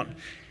sent out.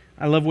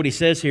 I love what he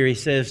says here. He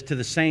says, to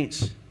the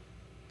saints,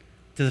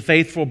 to the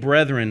faithful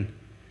brethren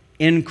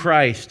in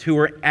Christ who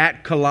are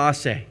at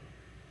Colossae.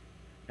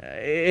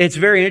 It's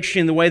very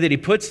interesting the way that he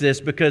puts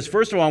this, because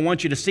first of all, I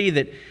want you to see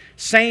that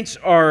saints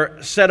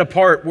are set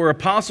apart. Where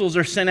apostles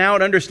are sent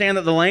out, understand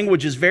that the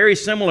language is very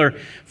similar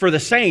for the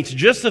saints.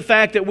 Just the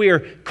fact that we are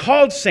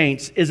called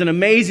saints is an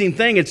amazing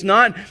thing. It's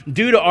not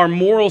due to our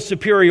moral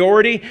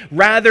superiority.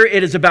 Rather,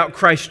 it is about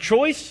Christ's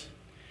choice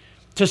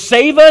to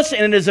save us,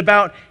 and it is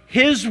about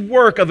His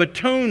work of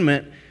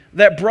atonement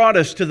that brought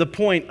us to the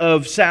point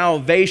of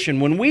salvation.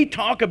 When we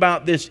talk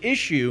about this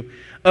issue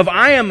of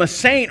I am a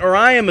saint or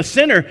I am a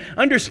sinner,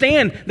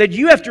 understand that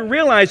you have to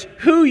realize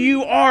who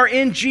you are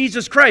in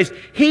Jesus Christ.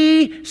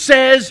 He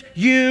says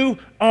you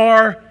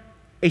are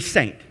a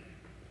saint.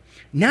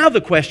 Now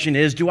the question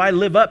is, do I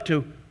live up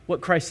to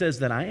what Christ says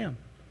that I am?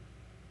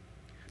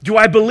 Do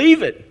I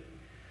believe it?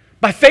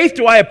 By faith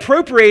do I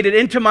appropriate it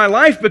into my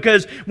life,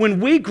 because when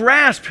we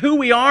grasp who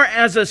we are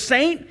as a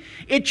saint,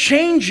 it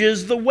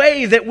changes the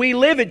way that we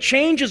live. It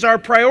changes our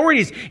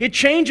priorities. It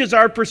changes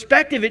our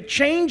perspective. It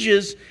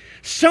changes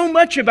so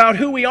much about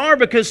who we are,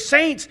 because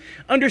saints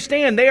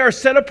understand they are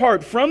set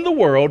apart from the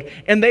world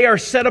and they are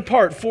set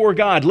apart for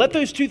God. Let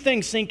those two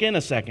things sink in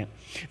a second.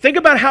 Think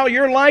about how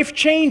your life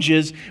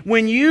changes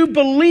when you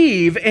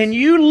believe and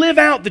you live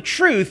out the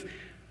truth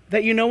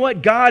that, you know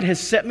what, God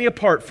has set me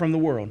apart from the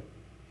world.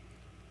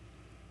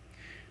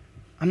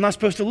 I'm not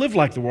supposed to live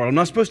like the world. I'm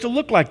not supposed to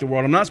look like the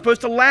world. I'm not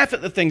supposed to laugh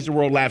at the things the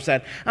world laughs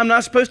at. I'm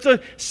not supposed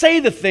to say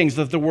the things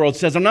that the world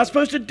says. I'm not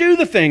supposed to do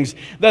the things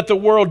that the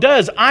world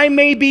does. I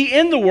may be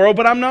in the world,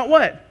 but I'm not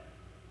what?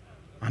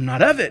 I'm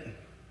not of it.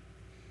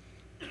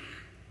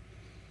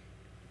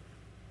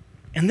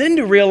 And then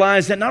to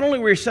realize that not only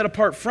we're set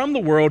apart from the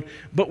world,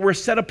 but we're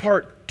set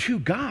apart to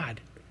God.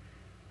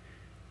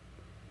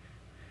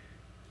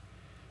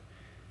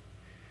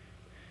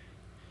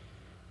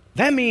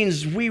 That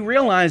means we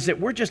realize that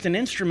we're just an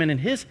instrument in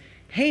His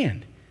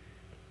hand.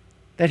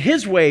 That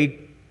His way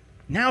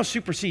now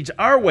supersedes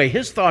our way,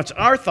 His thoughts,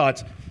 our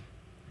thoughts.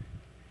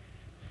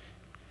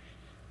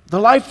 The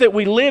life that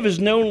we live is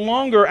no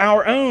longer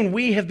our own.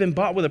 We have been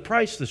bought with a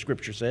price, the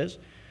Scripture says.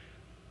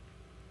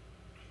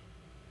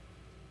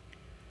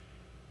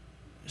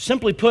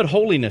 Simply put,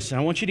 holiness.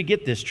 And I want you to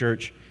get this,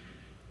 church.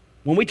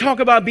 When we talk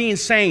about being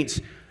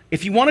saints,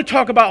 if you want to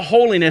talk about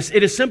holiness,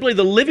 it is simply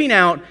the living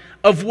out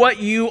of what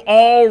you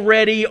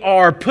already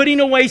are. Putting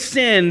away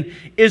sin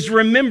is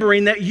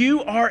remembering that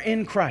you are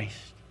in Christ.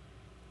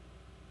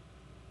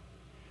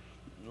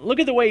 Look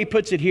at the way he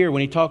puts it here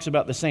when he talks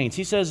about the saints.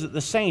 He says that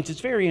the saints,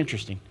 it's very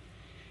interesting.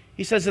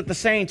 He says that the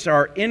saints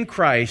are in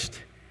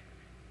Christ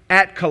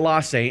at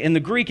Colossae. In the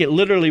Greek, it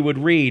literally would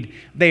read,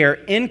 they are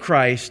in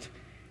Christ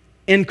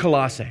in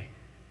Colossae.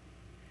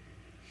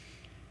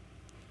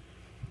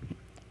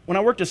 When I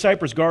worked at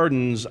Cypress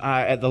Gardens,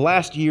 at the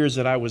last years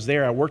that I was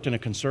there, I worked in a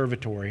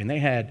conservatory, and they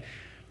had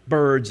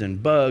birds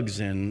and bugs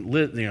and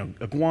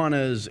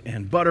iguanas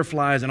and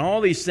butterflies and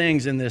all these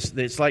things in this.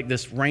 It's like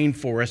this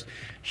rainforest.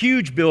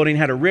 Huge building,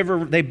 had a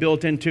river they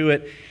built into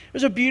it. It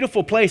was a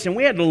beautiful place, and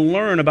we had to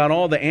learn about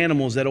all the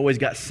animals that always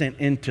got sent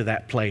into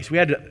that place. We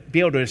had to be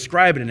able to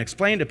describe it and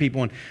explain to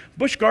people. And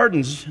Busch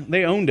Gardens,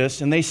 they owned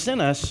us, and they sent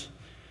us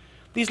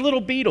these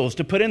little beetles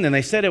to put in there.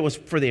 They said it was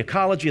for the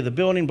ecology of the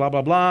building, blah,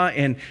 blah, blah.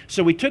 And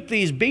so we took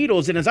these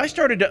beetles, and as I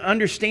started to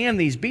understand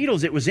these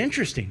beetles, it was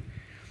interesting.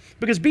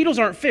 Because beetles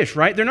aren't fish,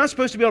 right? They're not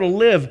supposed to be able to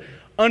live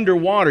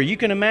underwater. You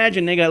can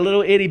imagine they got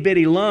little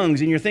itty-bitty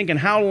lungs, and you're thinking,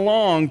 how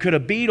long could a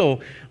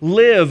beetle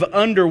live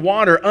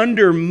underwater,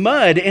 under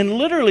mud? And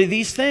literally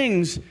these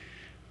things,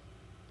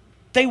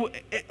 they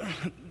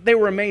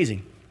were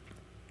amazing.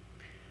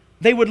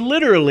 They would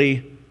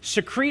literally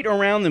secrete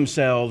around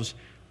themselves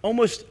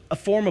almost a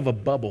form of a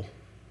bubble.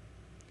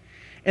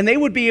 And they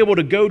would be able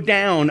to go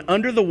down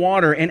under the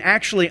water and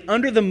actually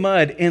under the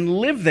mud and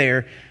live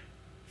there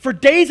for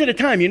days at a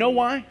time. You know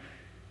why?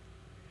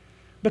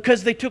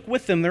 Because they took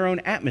with them their own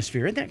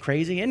atmosphere. Isn't that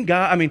crazy? And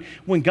God,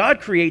 when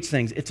God creates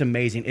things, it's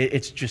amazing.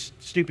 It's just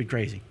stupid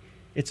crazy.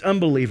 It's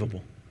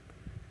unbelievable.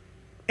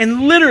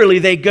 And literally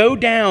they go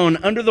down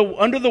under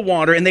the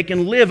water, and they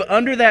can live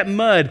under that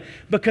mud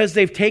because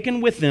they've taken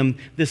with them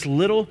this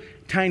little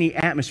tiny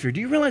atmosphere. Do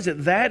you realize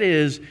that that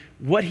is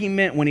what he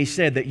meant when he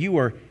said that you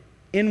are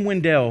in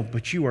Wendell,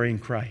 but you are in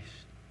Christ?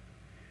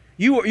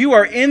 You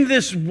are in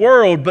this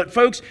world, but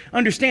folks,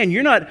 understand,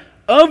 you're not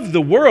of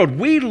the world.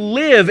 We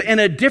live in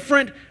a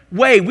different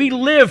way. We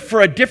live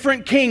for a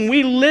different king.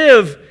 We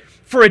live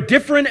for a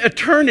different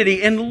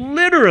eternity. And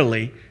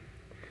literally,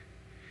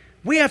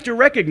 we have to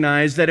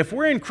recognize that if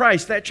we're in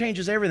Christ, that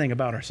changes everything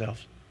about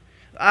ourselves.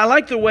 I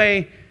like the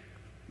way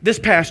this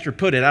pastor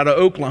put it out of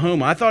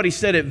Oklahoma. I thought he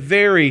said it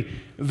very,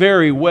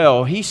 very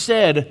well. He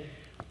said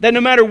that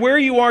no matter where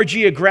you are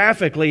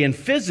geographically and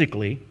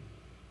physically,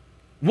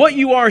 what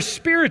you are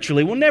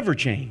spiritually will never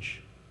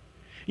change.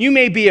 You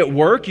may be at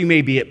work, you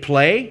may be at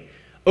play,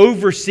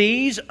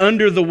 overseas,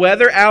 under the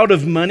weather, out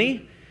of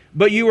money,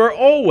 but you are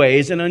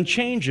always and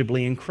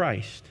unchangeably in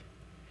Christ.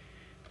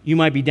 You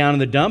might be down in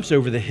the dumps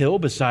over the hill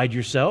beside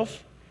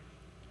yourself,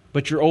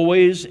 but you're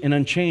always and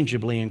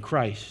unchangeably in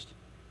Christ.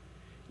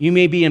 You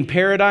may be in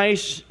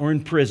paradise or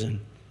in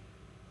prison,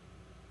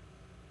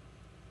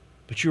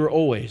 but you are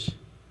always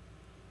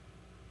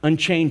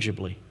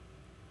unchangeably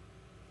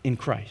in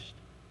Christ.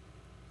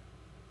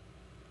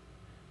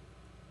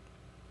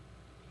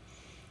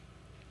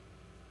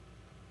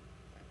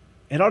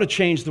 It ought to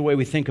change the way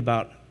we think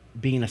about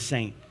being a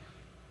saint.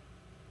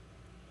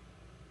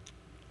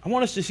 I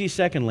want us to see,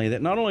 secondly,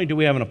 that not only do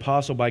we have an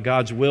apostle by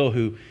God's will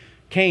who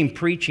came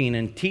preaching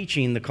and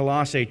teaching the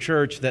Colossae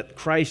church that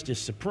Christ is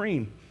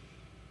supreme,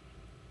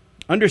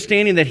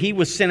 understanding that he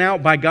was sent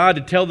out by God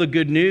to tell the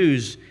good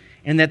news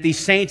and that these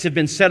saints have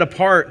been set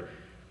apart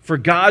for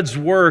God's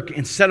work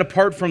and set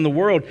apart from the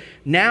world.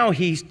 Now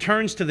he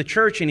turns to the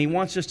church and he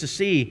wants us to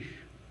see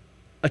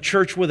a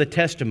church with a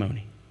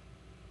testimony.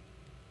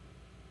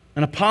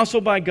 An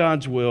apostle by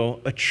God's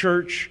will, a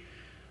church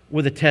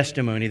with a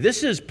testimony.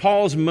 This is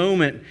Paul's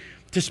moment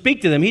to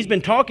speak to them. He's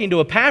been talking to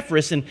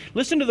Epaphras, and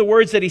listen to the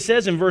words that he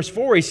says in verse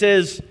 4. He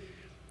says,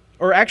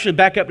 or actually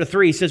back up to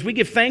 3, he says, we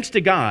give thanks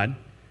to God,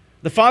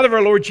 the Father of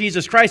our Lord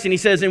Jesus Christ, and he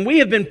says, and we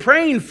have been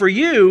praying for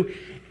you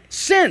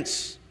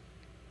since.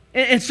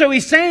 And so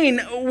he's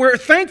saying, we're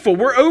thankful,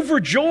 we're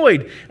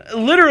overjoyed.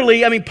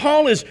 Literally, I mean,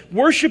 Paul is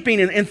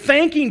worshiping and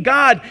thanking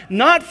God,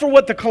 not for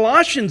what the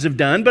Colossians have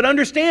done, but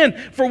understand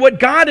for what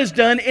God has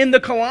done in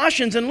the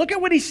Colossians. And look at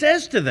what he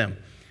says to them.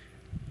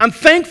 I'm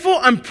thankful,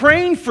 I'm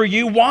praying for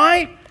you.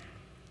 Why?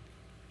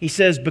 He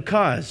says,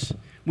 because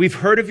we've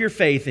heard of your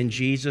faith in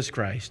Jesus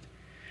Christ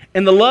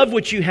and the love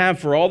which you have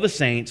for all the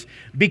saints,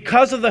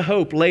 because of the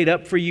hope laid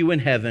up for you in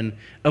heaven,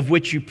 of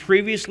which you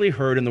previously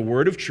heard in the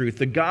word of truth,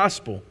 the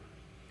gospel,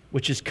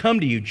 which has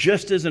come to you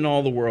just as in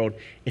all the world.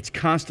 It's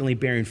constantly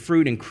bearing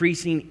fruit,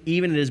 increasing,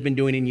 even it has been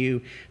doing in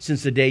you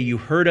since the day you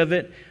heard of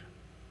it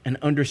and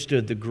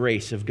understood the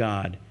grace of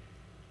God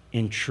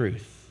in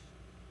truth.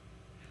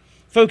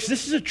 Folks,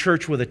 this is a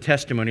church with a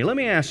testimony. Let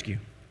me ask you,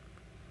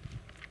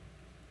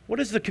 what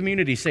does the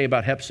community say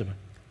about Hephzibah?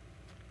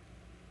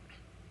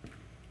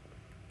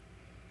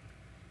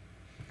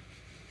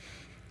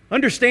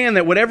 Understand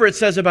that whatever it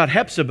says about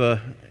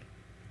Hephzibah,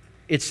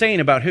 it's saying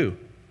about who?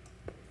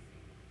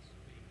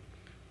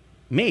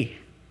 Me.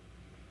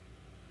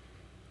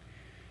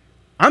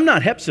 I'm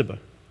not Hephzibah.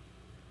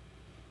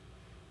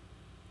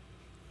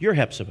 You're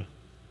Hephzibah.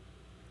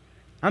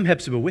 I'm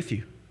Hephzibah with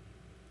you.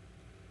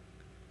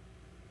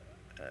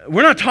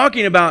 We're not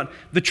talking about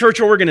the church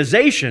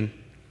organization.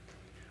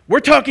 We're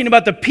talking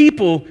about the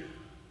people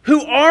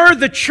who are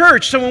the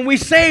church. So when we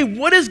say,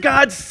 what does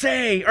God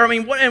say? Or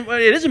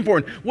it is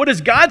important. What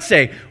does God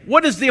say?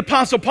 What does the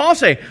Apostle Paul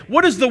say?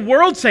 What is the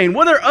world saying?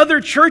 What are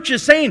other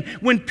churches saying?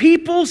 When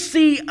people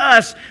see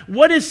us,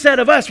 what is said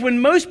of us?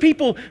 When most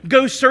people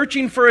go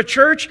searching for a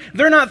church,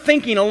 they're not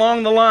thinking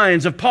along the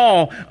lines of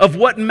Paul of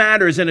what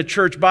matters in a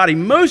church body.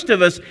 Most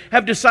of us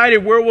have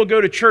decided where we'll go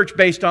to church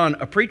based on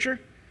a preacher,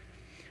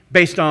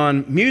 based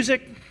on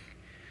music,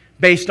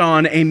 based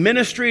on a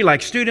ministry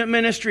like student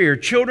ministry or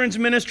children's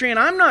ministry. And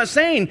I'm not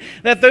saying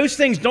that those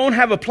things don't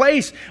have a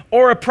place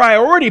or a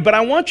priority, but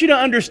I want you to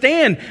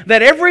understand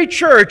that every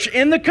church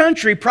in the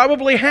country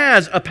probably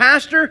has a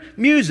pastor,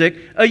 music,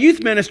 a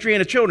youth ministry,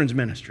 and a children's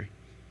ministry.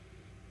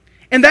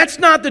 And that's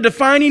not the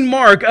defining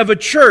mark of a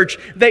church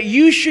that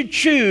you should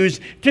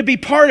choose to be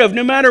part of,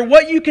 no matter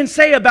what you can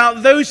say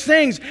about those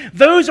things.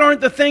 Those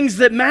aren't the things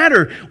that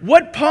matter.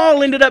 What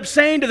Paul ended up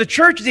saying to the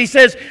church is he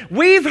says,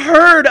 we've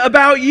heard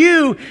about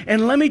you,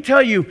 and let me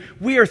tell you,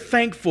 we are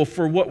thankful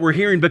for what we're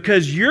hearing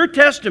because your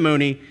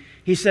testimony,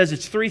 he says,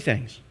 it's 3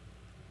 things.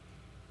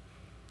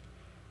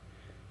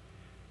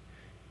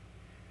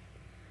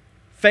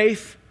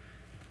 Faith,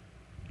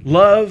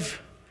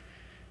 love,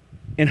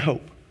 and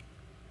hope.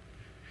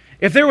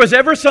 If there was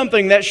ever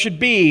something that should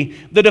be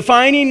the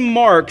defining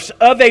marks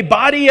of a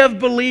body of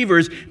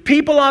believers,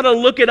 people ought to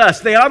look at us.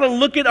 They ought to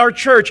look at our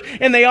church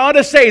and they ought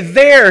to say,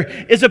 there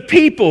is a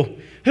people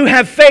who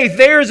have faith.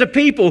 There is a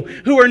people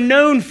who are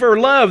known for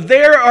love.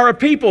 There are a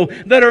people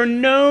that are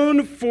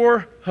known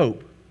for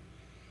hope.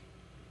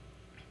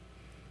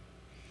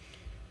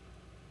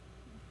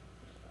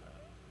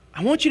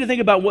 I want you to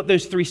think about what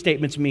those 3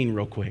 statements mean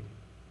real quick.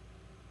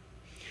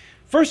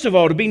 First of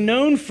all, to be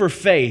known for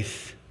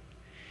faith,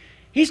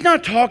 he's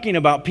not talking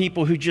about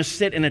people who just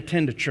sit and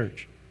attend a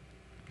church.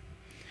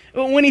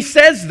 When he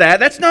says that,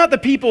 that's not the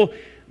people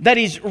that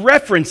he's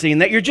referencing,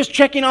 that you're just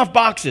checking off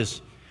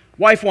boxes.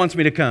 Wife wants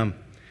me to come.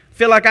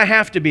 Feel like I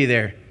have to be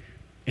there.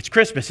 It's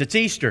Christmas. It's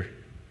Easter.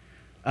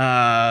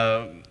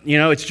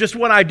 It's just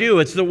what I do.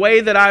 It's the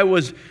way that I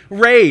was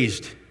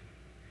raised.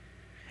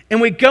 And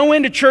we go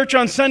into church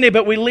on Sunday,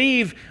 but we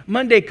leave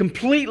Monday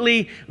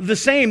completely the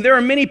same. There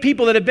are many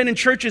people that have been in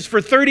churches for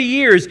 30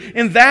 years,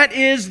 and that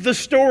is the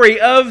story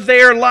of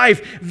their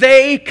life.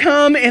 They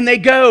come and they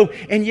go,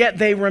 and yet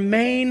they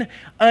remain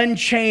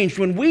unchanged.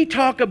 When we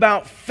talk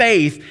about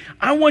faith,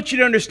 I want you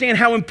to understand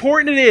how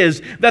important it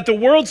is that the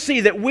world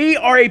see that we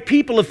are a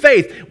people of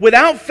faith.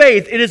 Without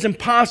faith, it is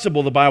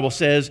impossible, the Bible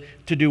says,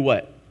 to do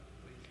what?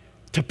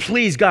 To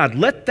please God.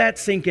 Let that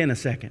sink in a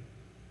second.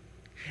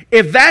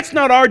 If that's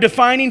not our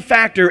defining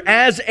factor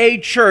as a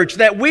church,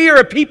 that we are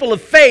a people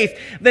of faith,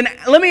 then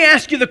let me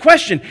ask you the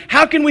question,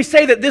 how can we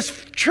say that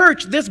this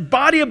church, this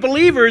body of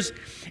believers,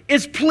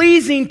 is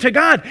pleasing to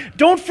God?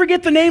 Don't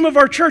forget the name of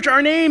our church.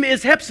 Our name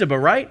is Hephzibah,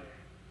 right?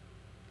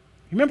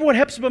 Remember what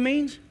Hephzibah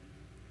means?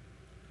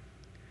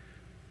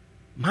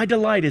 My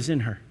delight is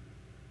in her.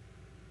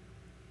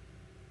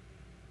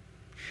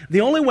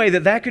 The only way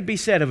that that could be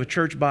said of a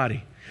church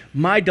body,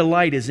 my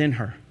delight is in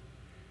her,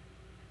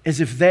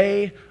 is if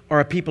they are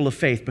a people of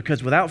faith,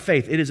 because without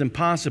faith, it is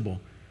impossible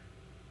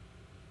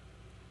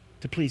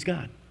to please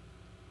God.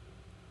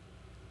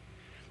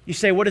 You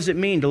say, what does it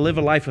mean to live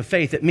a life of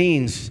faith? It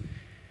means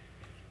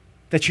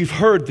that you've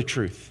heard the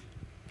truth.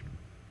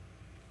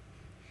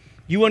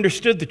 You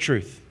understood the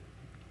truth.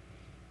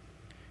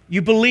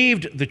 You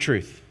believed the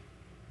truth.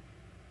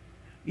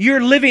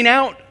 You're living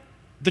out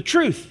the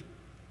truth.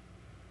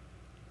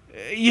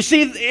 You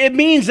see, it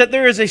means that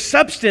there is a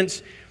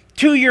substance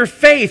to your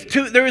faith.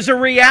 There is a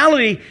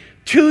reality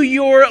to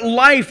your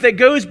life that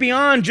goes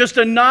beyond just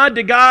a nod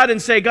to God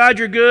and say, God,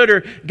 you're good,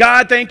 or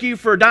God, thank you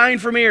for dying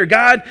for me, or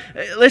God,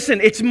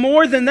 listen, it's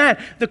more than that.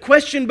 The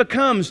question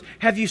becomes,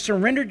 have you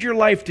surrendered your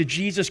life to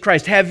Jesus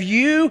Christ? Have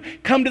you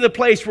come to the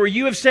place where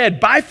you have said,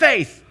 by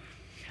faith,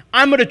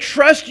 I'm going to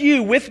trust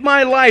you with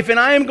my life, and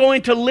I am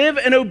going to live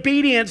in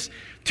obedience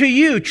to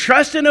you.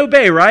 Trust and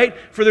obey, right?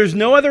 For there's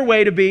no other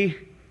way to be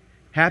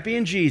happy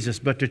in Jesus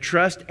but to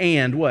trust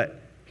and what?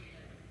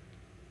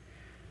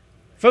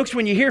 Folks,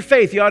 when you hear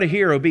faith, you ought to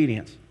hear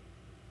obedience.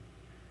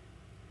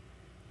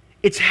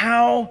 It's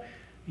how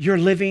you're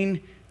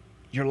living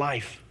your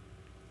life.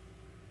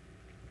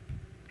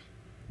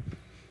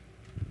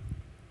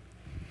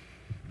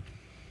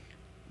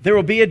 There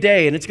will be a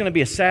day, and it's going to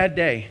be a sad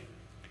day.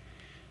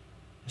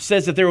 It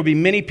says that there will be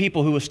many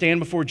people who will stand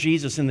before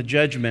Jesus in the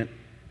judgment.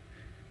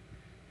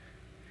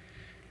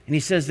 And he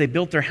says they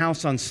built their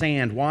house on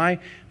sand. Why?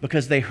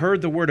 Because they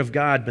heard the word of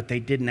God, but they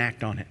didn't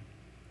act on it.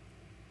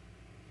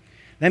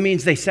 That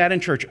means they sat in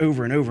church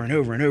over and over and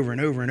over and over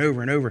and over and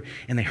over and over,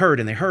 and they heard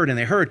and they heard and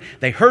they heard.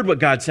 They heard what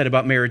God said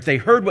about marriage. They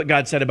heard what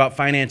God said about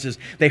finances.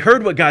 They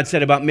heard what God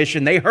said about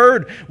mission. They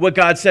heard what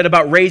God said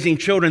about raising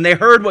children. They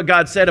heard what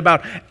God said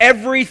about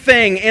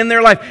everything in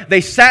their life.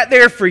 They sat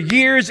there for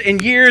years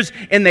and years,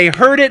 and they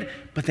heard it,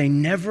 but they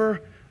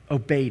never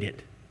obeyed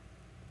it.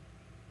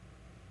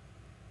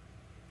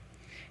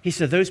 He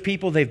said, those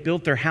people, they've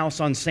built their house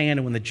on sand,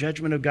 and when the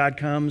judgment of God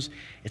comes,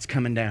 it's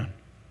coming down.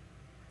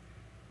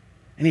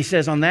 And he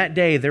says, on that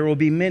day, there will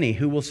be many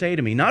who will say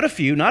to me, not a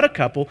few, not a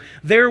couple,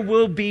 there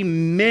will be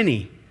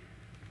many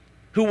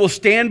who will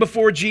stand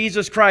before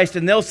Jesus Christ,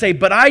 and they'll say,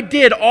 but I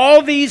did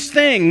all these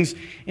things.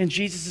 And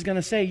Jesus is going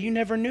to say, you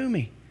never knew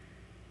me.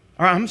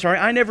 Or, I'm sorry,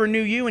 I never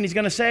knew you. And he's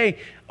going to say,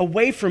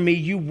 away from me,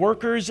 you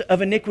workers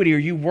of iniquity, or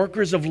you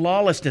workers of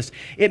lawlessness.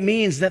 It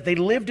means that they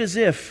lived as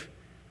if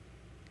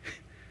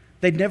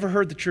they'd never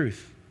heard the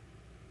truth.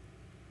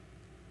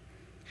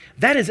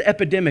 That is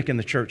epidemic in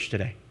the church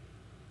today.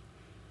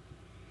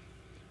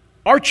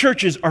 Our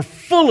churches are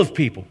full of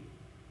people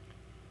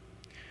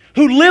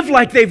who live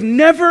like they've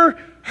never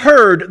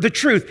heard the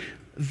truth.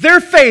 Their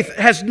faith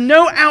has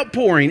no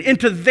outpouring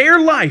into their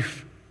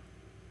life.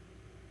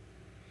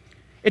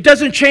 It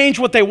doesn't change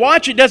what they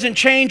watch. It doesn't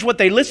change what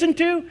they listen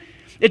to.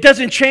 It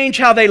doesn't change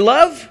how they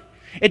love.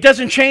 It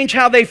doesn't change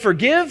how they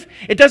forgive.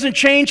 It doesn't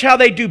change how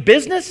they do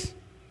business. It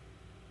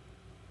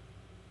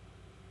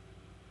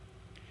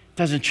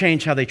doesn't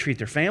change how they treat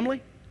their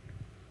family.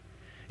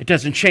 It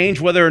doesn't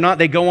change whether or not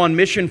they go on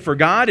mission for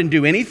God and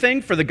do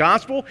anything for the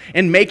gospel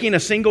and making a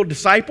single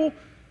disciple.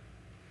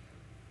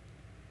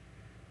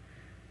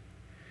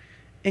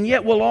 And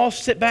yet we'll all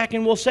sit back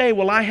and we'll say,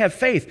 well, I have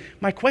faith.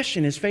 My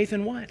question is, faith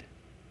in what?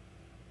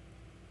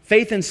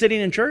 Faith in sitting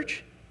in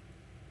church?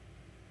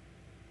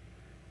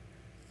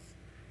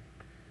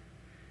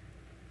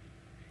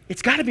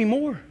 It's got to be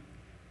more.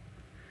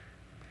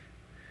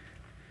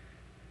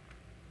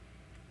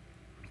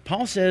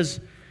 Paul says,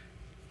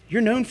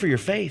 you're known for your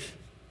faith.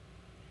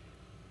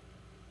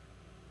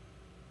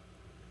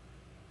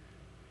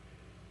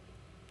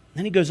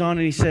 Then he goes on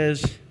and he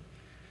says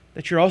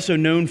that you're also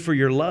known for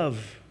your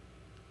love.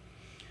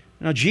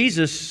 Now,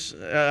 Jesus,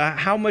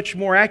 how much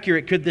more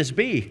accurate could this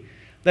be?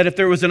 That if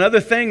there was another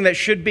thing that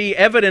should be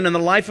evident in the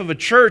life of a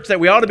church that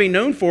we ought to be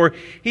known for,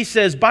 he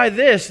says, by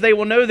this they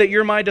will know that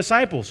you're my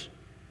disciples.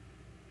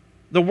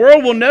 The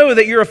world will know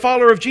that you're a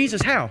follower of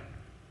Jesus. How?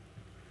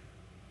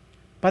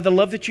 By the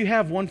love that you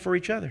have one for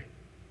each other,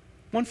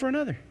 one for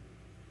another.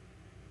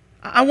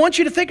 I want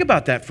you to think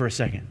about that for a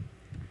second.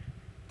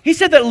 He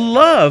said that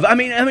love, I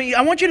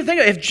want you to think,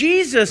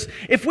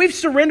 if we've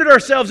surrendered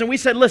ourselves and we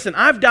said, listen,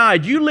 I've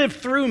died, you lived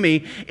through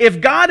me.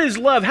 If God is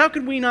love, how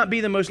could we not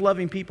be the most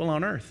loving people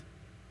on earth?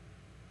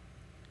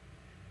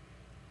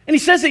 And he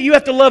says that you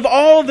have to love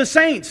all the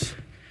saints.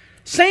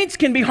 Saints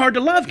can be hard to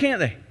love, can't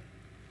they?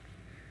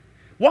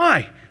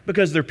 Why?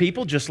 Because they're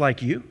people just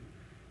like you.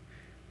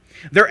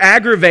 They're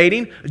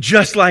aggravating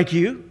just like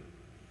you.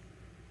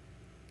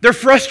 They're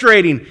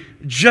frustrating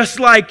just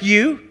like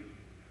you.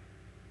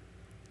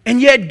 And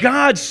yet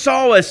God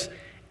saw us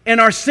in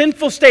our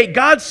sinful state.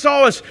 God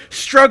saw us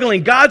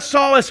struggling. God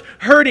saw us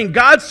hurting.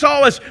 God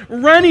saw us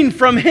running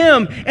from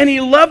Him. And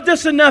He loved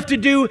us enough to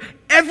do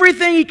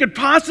everything He could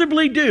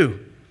possibly do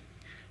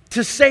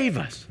to save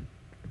us.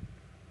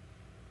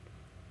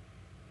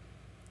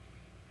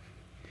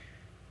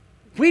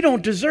 We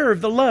don't deserve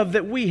the love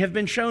that we have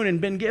been shown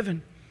and been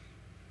given.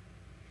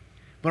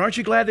 But aren't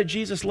you glad that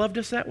Jesus loved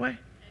us that way?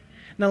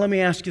 Now let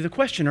me ask you the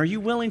question, are you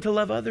willing to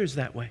love others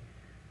that way?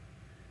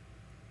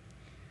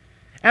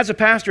 As a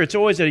pastor, it's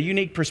always a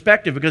unique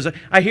perspective because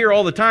I hear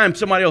all the time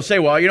somebody will say,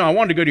 well, I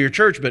wanted to go to your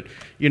church, but,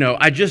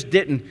 I just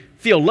didn't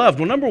feel loved.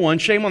 Well, number one,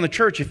 shame on the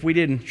church if we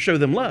didn't show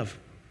them love.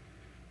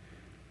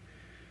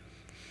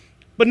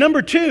 But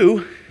number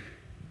two,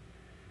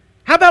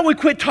 how about we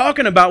quit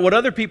talking about what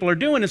other people are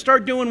doing and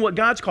start doing what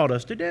God's called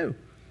us to do?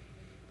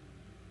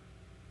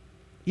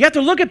 You have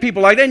to look at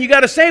people like that and you got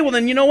to say, well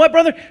then, you know what,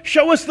 brother?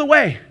 Show us the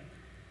way.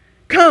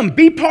 Come,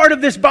 be part of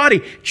this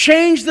body.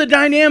 Change the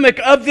dynamic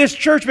of this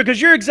church,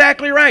 because you're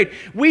exactly right.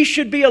 We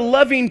should be a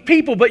loving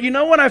people. But you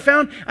know what I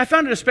found? I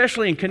found it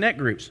especially in connect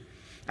groups.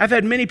 I've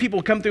had many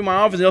people come through my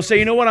office and they'll say,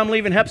 you know what, I'm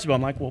leaving Hepzibah.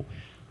 I'm like, well,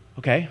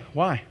 okay,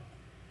 why?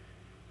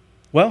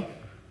 Well,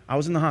 I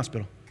was in the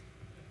hospital.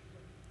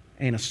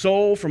 And a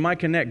soul from my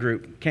connect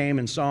group came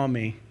and saw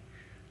me.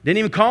 Didn't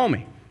even call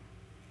me.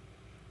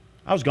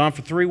 I was gone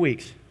for 3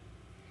 weeks.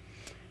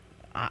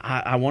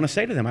 I want to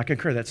say to them, I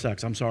concur, that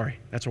sucks. I'm sorry.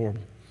 That's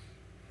horrible.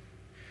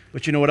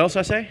 But you know what else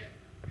I say?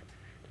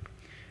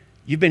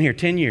 You've been here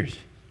 10 years,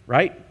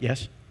 right?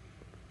 Yes.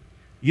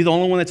 You the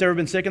only one that's ever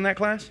been sick in that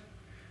class?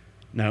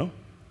 No.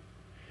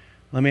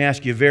 Let me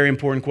ask you a very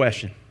important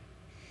question.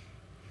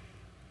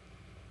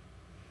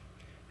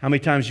 How many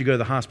times did you go to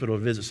the hospital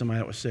to visit somebody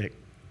that was sick?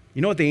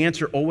 You know what the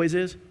answer always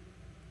is?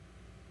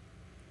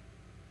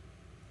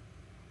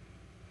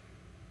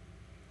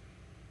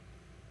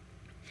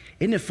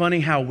 Isn't it funny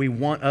how we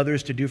want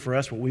others to do for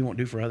us what we won't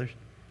do for others?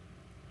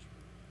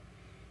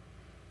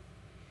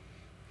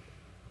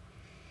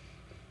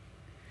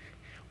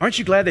 Aren't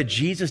you glad that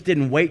Jesus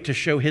didn't wait to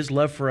show His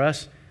love for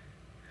us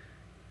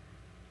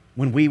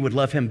when we would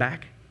love Him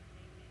back?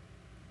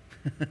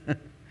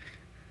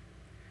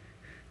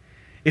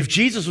 If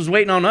Jesus was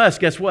waiting on us,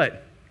 guess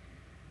what?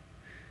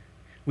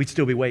 We'd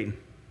still be waiting.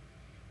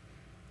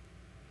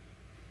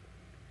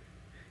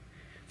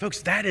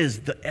 Folks, that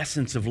is the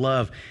essence of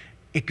love.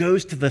 It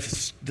goes to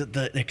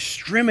the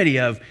extremity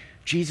of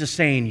Jesus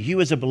saying, you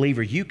as a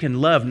believer, you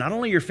can love not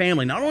only your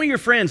family, not only your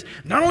friends,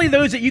 not only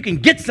those that you can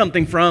get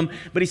something from,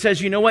 but He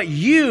says, you know what?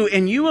 You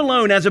and you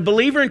alone, as a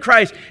believer in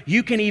Christ,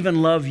 you can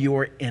even love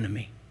your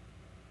enemy.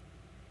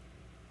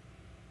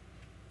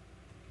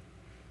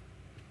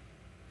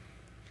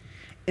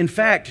 In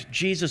fact,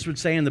 Jesus would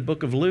say in the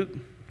book of Luke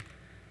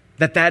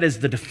that that is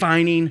the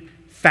defining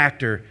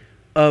factor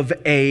of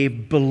a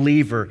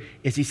believer,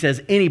 is He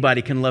says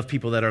anybody can love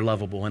people that are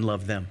lovable and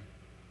love them.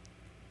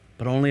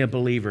 But only a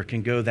believer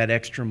can go that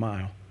extra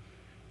mile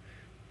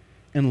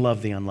and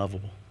love the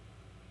unlovable.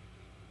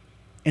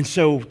 And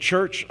so,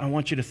 church, I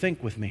want you to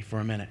think with me for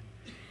a minute.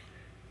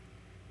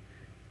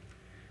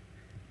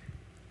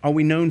 Are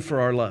we known for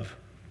our love?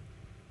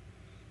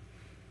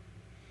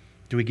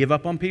 Do we give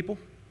up on people?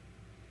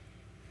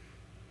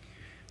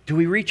 Do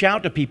we reach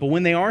out to people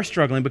when they are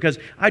struggling? Because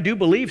I do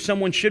believe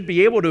someone should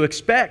be able to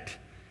expect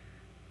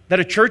that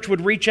a church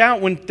would reach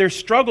out when there's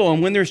struggle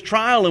and when there's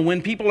trial and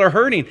when people are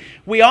hurting.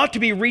 We ought to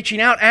be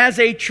reaching out as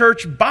a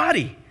church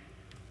body.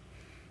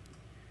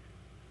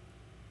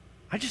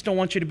 I just don't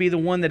want you to be the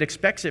one that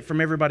expects it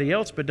from everybody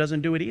else but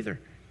doesn't do it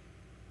either.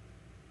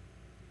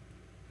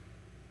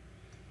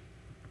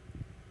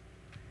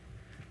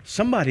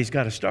 Somebody's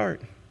got to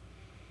start.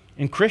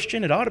 And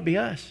Christian, it ought to be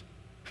us.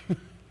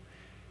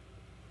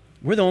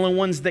 We're the only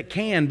ones that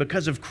can,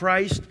 because of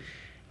Christ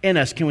in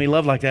us, can we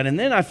love like that. And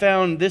then I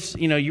found this,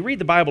 you read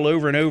the Bible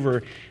over and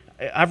over.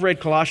 I've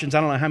read Colossians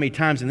I don't know how many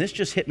times, and this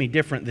just hit me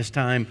different this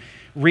time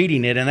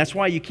reading it. And that's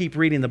why you keep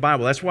reading the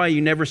Bible. That's why you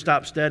never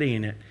stop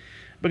studying it.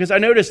 Because I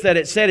noticed that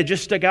it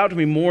just stuck out to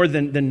me more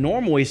than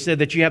normal. He said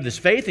that you have this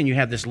faith and you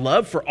have this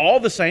love for all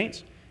the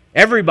saints,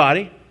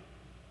 everybody.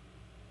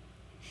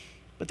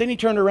 But then he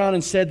turned around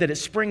and said that it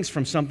springs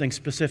from something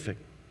specific.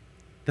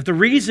 That the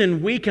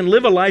reason we can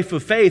live a life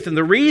of faith and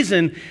the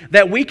reason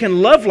that we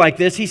can love like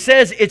this, he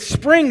says it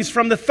springs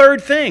from the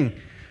third thing.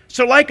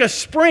 So like a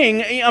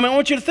spring, I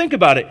want you to think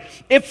about it.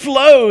 It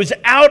flows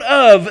out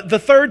of the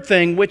third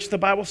thing, which the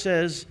Bible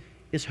says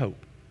is hope.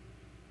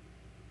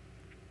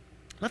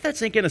 Let that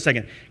sink in a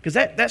second, because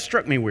that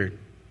struck me weird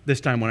this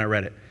time when I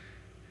read it.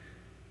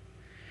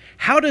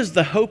 How does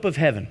the hope of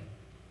heaven,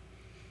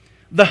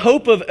 the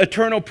hope of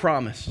eternal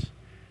promise,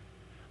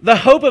 the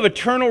hope of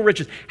eternal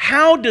riches,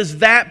 how does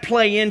that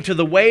play into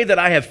the way that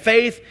I have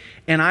faith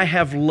and I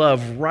have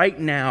love right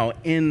now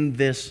in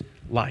this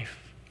life?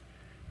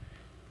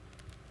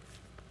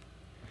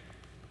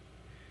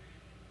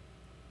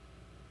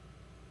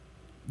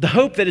 The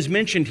hope that is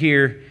mentioned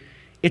here,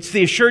 it's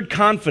the assured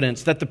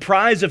confidence that the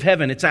prize of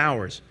heaven, it's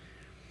ours.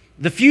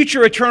 The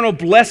future eternal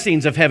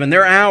blessings of heaven,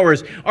 they're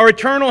ours. Our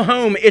eternal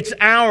home, it's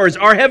ours.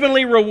 Our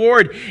heavenly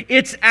reward,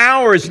 it's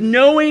ours.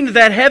 Knowing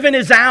that heaven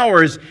is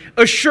ours,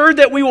 assured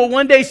that we will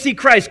one day see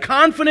Christ,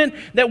 confident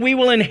that we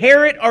will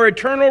inherit our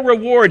eternal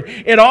reward,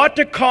 it ought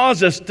to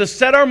cause us to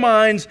set our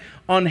minds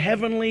on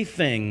heavenly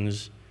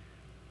things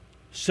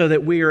so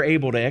that we are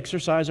able to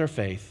exercise our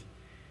faith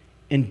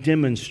and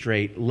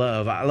demonstrate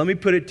love. Let me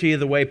put it to you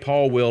the way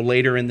Paul will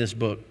later in this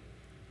book.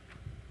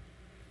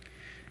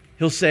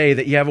 He'll say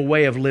that you have a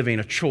way of living,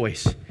 a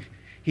choice.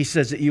 He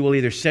says that you will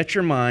either set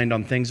your mind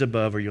on things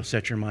above or you'll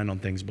set your mind on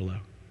things below.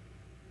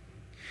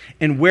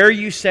 And where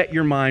you set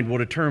your mind will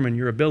determine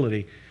your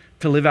ability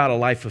to live out a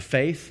life of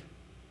faith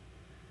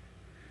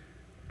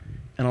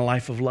and a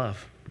life of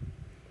love.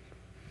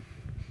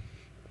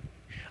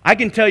 I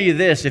can tell you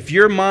this, if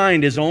your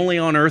mind is only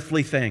on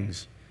earthly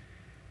things,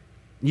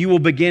 you will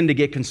begin to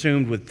get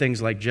consumed with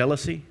things like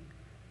jealousy,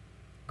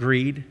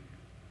 greed,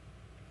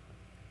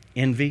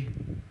 envy,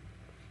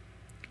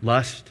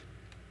 lust.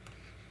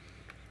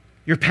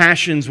 Your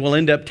passions will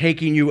end up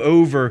taking you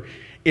over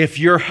if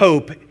your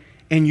hope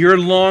and your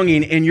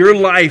longing and your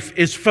life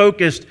is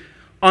focused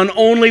on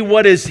only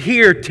what is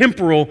here,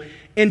 temporal,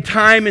 in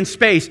time and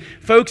space.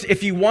 Folks,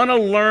 if you want to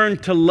learn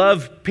to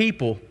love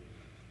people,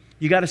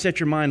 you got to set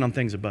your mind on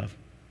things above.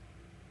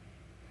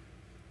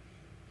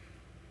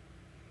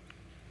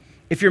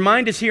 If your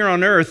mind is here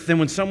on earth, then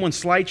when someone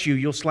slights you,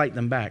 you'll slight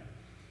them back.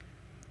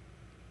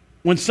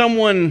 When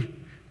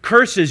someone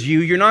curses you,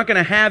 you're not going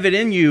to have it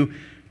in you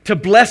to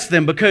bless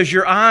them because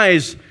your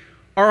eyes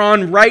are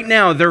on right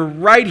now. They're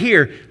right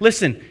here.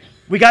 Listen,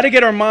 we got to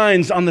get our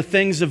minds on the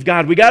things of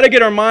God. We got to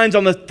get our minds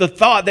on the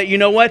thought that, you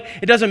know what?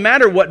 It doesn't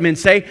matter what men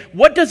say.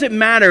 What does it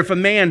matter if a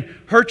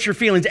man hurts your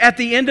feelings? At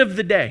the end of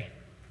the day,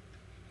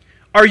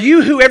 are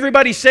you who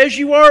everybody says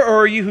you are, or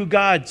are you who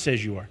God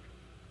says you are?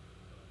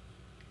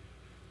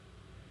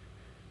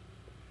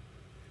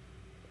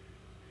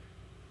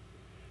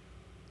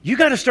 You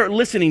got to start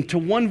listening to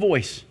one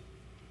voice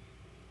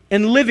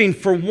and living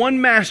for one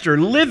master,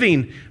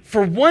 living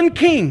for one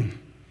king.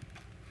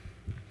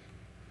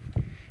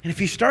 And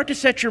if you start to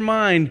set your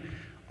mind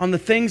on the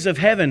things of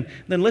heaven,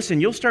 then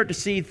listen, you'll start to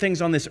see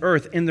things on this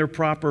earth in their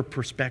proper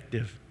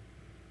perspective.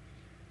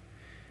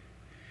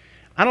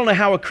 I don't know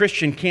how a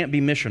Christian can't be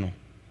missional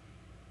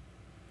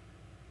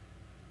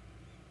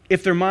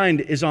if their mind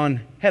is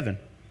on heaven.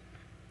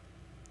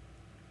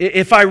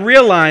 If I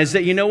realize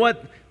that, you know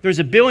what, there's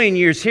 1 billion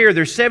years here,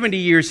 there's 70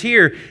 years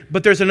here,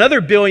 but there's another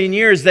 1 billion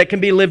years that can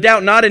be lived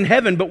out, not in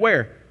heaven, but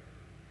where?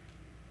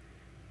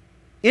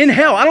 In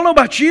hell. I don't know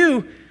about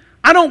you.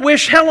 I don't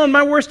wish hell on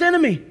my worst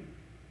enemy.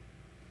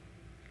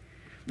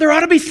 There ought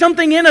to be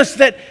something in us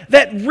that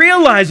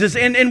realizes,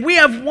 and we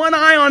have one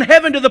eye on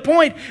heaven to the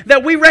point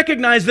that we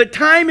recognize that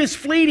time is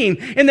fleeting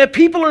and that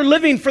people are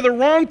living for the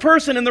wrong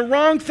person and the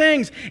wrong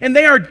things, and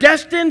they are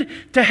destined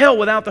to hell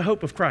without the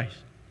hope of Christ.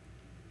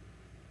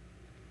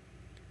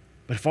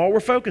 But if all we're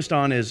focused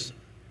on is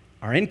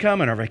our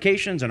income and our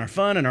vacations and our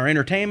fun and our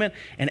entertainment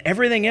and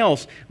everything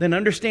else, then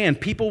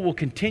understand people will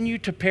continue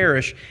to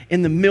perish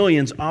in the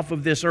millions off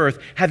of this earth,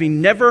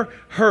 having never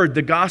heard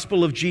the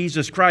gospel of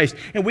Jesus Christ.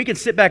 And we can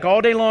sit back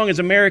all day long as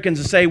Americans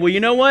and say, well, you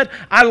know what?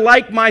 I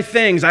like my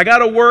things. I got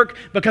to work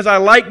because I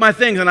like my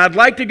things. And I'd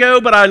like to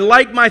go, but I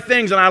like my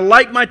things. And I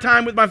like my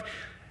time with my...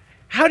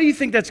 How do you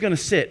think that's going to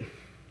sit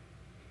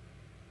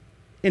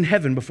in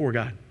heaven before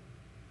God?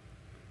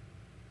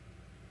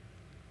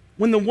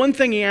 When the one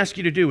thing He asks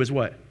you to do is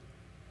what?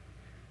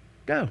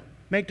 Go,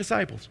 make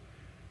disciples.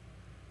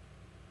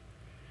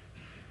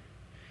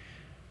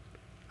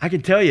 I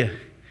can tell you,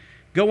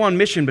 go on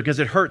mission because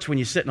it hurts when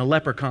you sit in a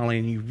leper colony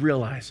and you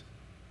realize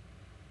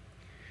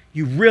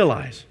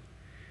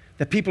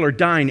that people are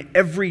dying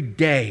every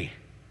day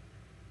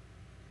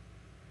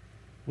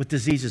with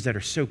diseases that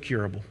are so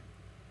curable.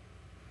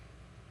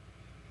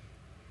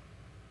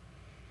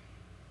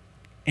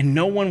 And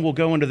no one will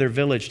go into their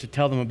village to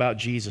tell them about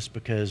Jesus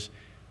because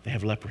they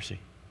have leprosy.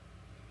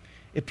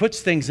 It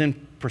puts things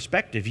in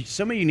perspective.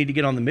 Some of you need to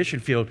get on the mission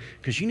field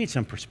because you need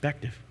some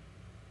perspective.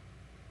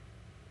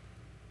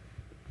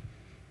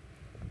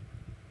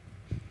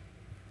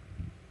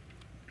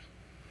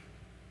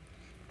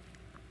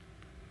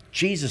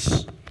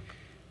 Jesus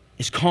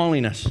is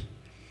calling us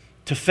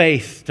to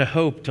faith, to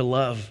hope, to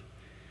love.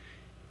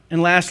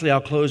 And lastly,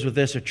 I'll close with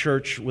this, a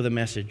church with a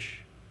message.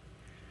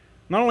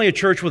 Not only a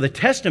church with a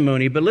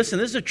testimony, but listen,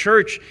 this is a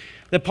church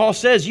that Paul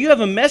says, you have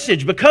a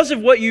message because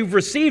of what you've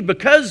received,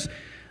 because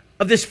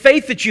of this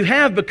faith that you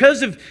have,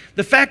 because of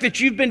the fact that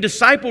you've been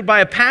discipled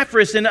by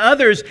Epaphras and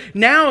others.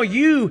 Now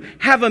you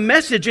have a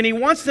message, and he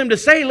wants them to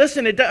say,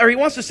 listen, he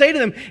wants to say to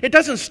them, it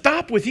doesn't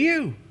stop with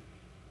you.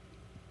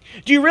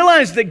 Do you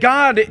realize that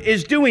God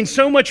is doing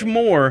so much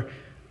more,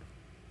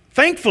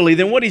 thankfully,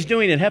 than what He's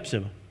doing at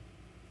Hephzibah?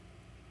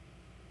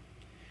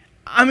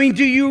 I mean,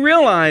 do you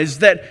realize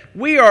that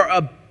we are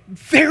a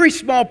very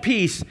small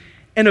piece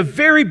and a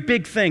very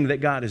big thing that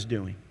God is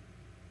doing?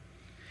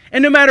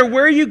 And no matter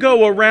where you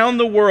go around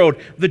the world,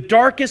 the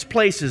darkest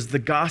places, the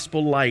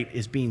gospel light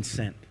is being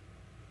sent.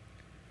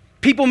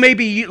 People may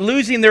be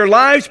losing their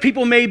lives,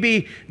 people may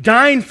be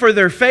dying for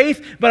their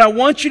faith, but I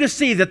want you to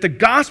see that the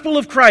gospel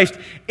of Christ,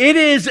 it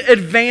is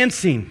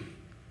advancing.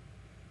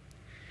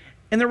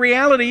 And the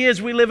reality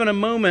is we live in a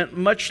moment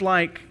much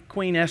like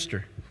Queen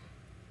Esther.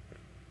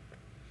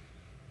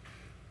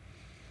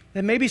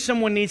 That maybe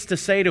someone needs to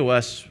say to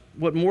us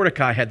what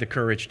Mordecai had the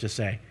courage to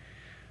say.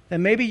 That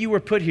maybe you were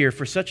put here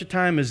for such a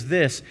time as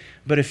this,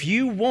 but if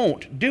you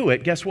won't do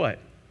it, guess what?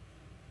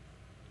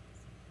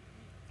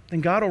 Then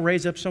God will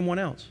raise up someone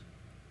else.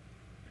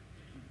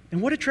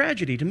 And what a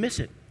tragedy to miss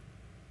it.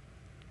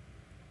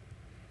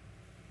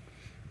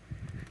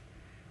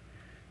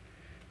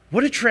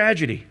 What a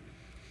tragedy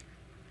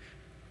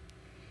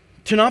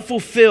to not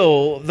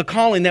fulfill the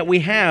calling that we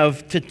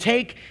have to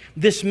take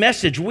this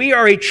message. We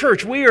are a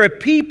church. We are a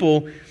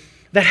people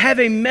that have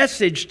a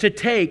message to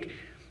take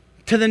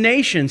to the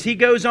nations. He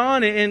goes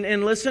on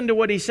and listen to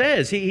what he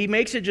says. He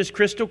makes it just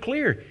crystal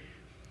clear.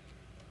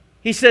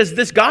 He says,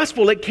 this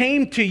gospel, it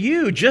came to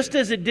you just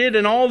as it did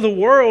in all the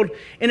world,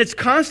 and it's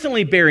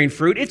constantly bearing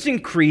fruit. It's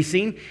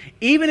increasing.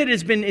 Even it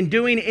has been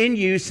doing in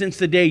you since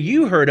the day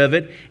you heard of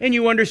it, and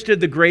you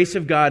understood the grace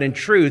of God and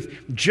truth,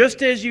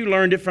 just as you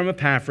learned it from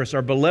Epaphras,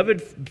 our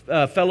beloved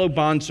fellow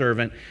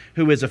bondservant,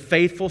 who is a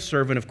faithful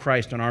servant of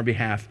Christ on our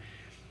behalf.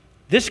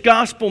 This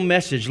gospel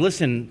message,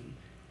 listen,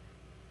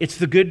 it's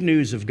the good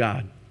news of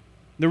God.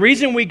 The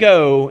reason we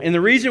go and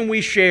the reason we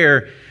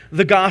share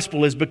the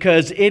gospel is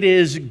because it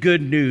is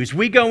good news.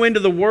 We go into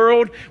the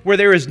world where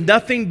there is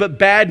nothing but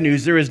bad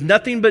news. There is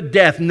nothing but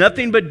death,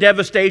 nothing but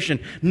devastation,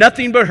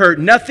 nothing but hurt,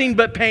 nothing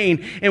but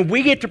pain. And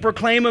we get to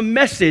proclaim a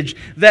message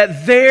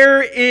that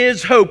there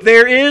is hope,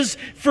 there is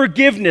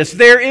forgiveness,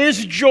 there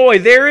is joy,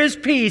 there is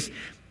peace,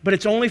 but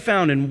it's only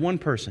found in one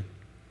person: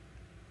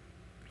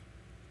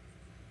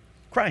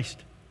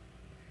 Christ.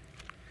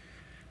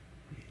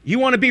 You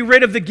want to be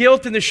rid of the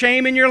guilt and the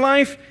shame in your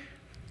life?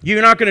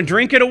 You're not going to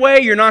drink it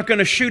away. You're not going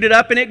to shoot it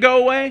up and it go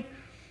away.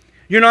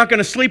 You're not going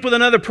to sleep with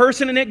another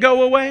person and it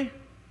go away.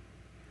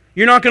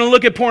 You're not going to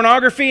look at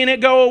pornography and it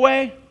go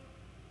away.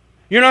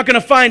 You're not going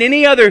to find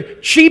any other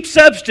cheap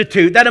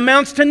substitute that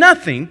amounts to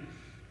nothing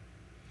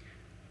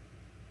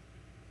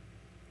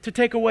to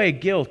take away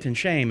guilt and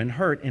shame and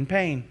hurt and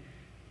pain.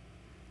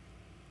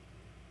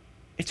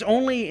 It's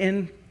only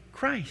in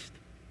Christ.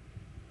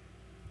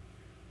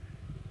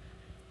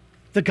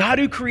 The God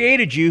who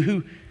created you,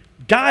 who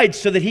died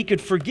so that He could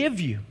forgive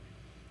you.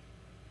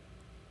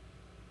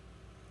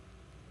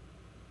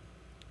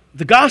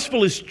 The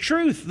gospel is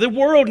truth. The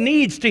world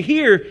needs to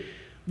hear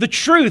the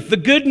truth, the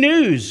good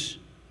news.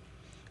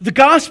 The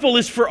gospel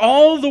is for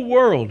all the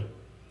world.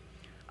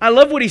 I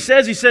love what he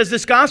says. He says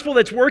this gospel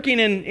that's working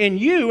in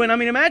you, and I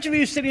mean, imagine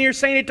you sitting here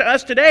saying it to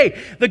us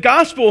today. The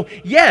gospel,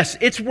 yes,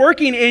 it's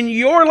working in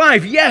your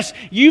life. Yes,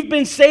 you've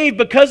been saved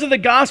because of the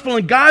gospel,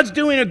 and God's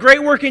doing a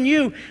great work in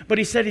you, but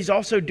he said He's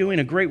also doing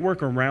a great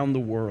work around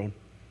the world.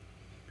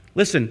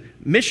 Listen,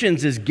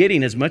 missions is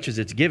getting as much as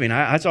it's giving.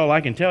 That's all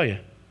I can tell you.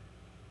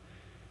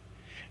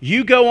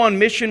 You go on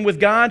mission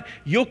with God,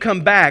 you'll come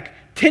back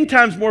 10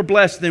 times more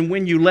blessed than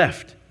when you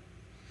left.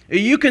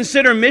 You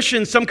consider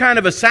mission some kind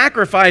of a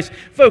sacrifice.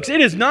 Folks,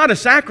 it is not a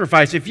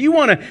sacrifice. If you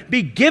want to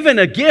be given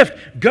a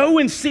gift, go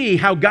and see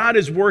how God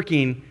is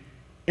working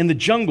in the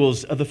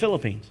jungles of the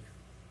Philippines.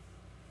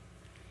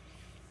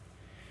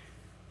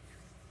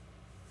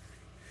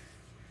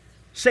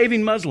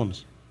 Saving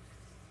Muslims.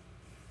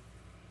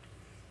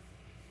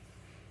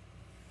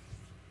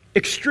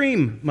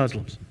 Extreme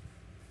Muslims.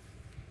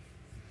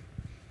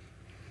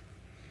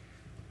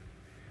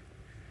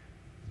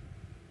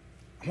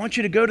 I want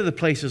you to go to the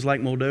places like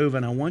Moldova,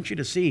 and I want you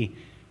to see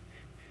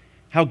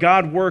how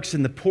God works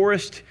in the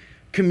poorest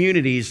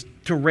communities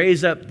to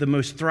raise up the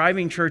most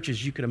thriving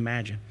churches you could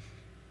imagine.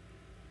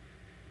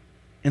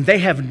 And they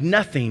have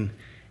nothing,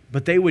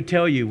 but they would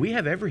tell you, we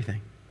have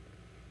everything.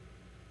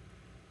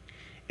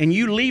 And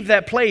you leave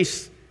that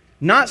place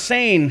not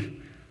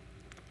saying,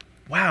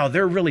 wow,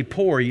 they're really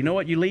poor. You know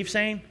what you leave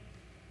saying?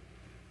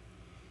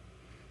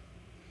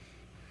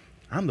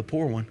 I'm the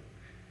poor one.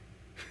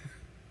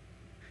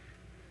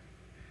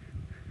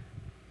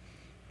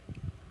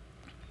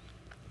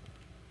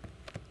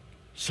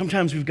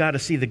 Sometimes we've got to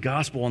see the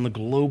gospel on the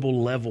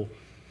global level.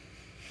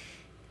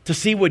 To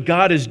see what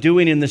God is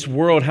doing in this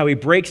world, how He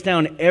breaks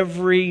down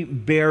every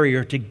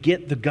barrier to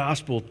get the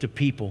gospel to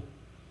people.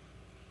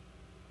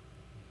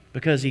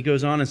 Because He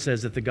goes on and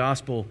says that the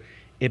gospel,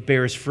 it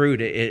bears fruit.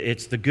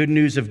 It's the good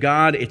news of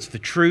God. It's the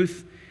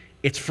truth.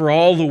 It's for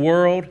all the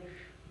world.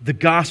 The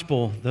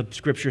gospel, the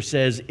Scripture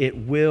says, it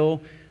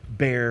will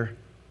bear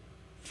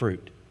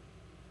fruit.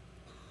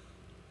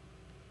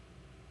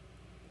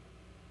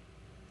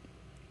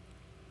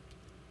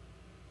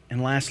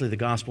 And lastly, the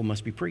gospel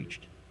must be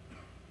preached.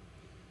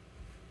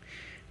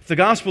 If the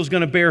gospel is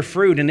going to bear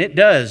fruit, and it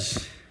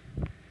does,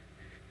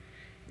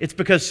 it's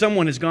because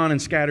someone has gone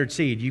and scattered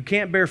seed. You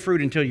can't bear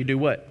fruit until you do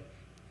what?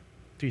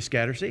 Until you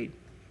scatter seed.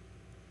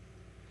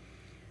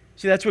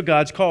 See, that's what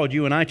God's called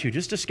you and I to,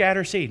 just to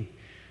scatter seed.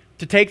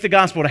 To take the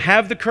gospel, to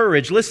have the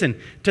courage, listen,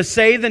 to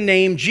say the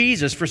name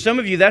Jesus. For some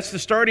of you, that's the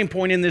starting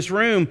point in this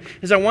room,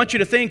 is I want you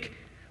to think,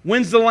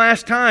 when's the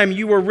last time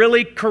you were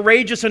really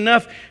courageous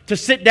enough to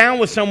sit down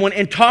with someone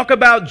and talk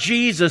about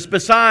Jesus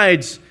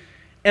besides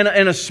in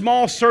a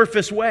small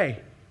surface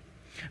way?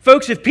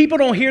 Folks, if people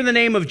don't hear the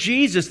name of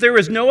Jesus, there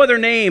is no other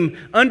name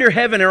under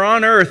heaven or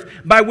on earth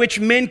by which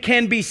men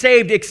can be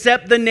saved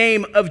except the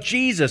name of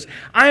Jesus.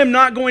 I am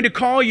not going to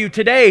call you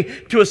today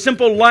to a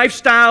simple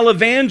lifestyle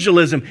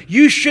evangelism.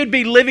 You should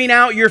be living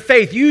out your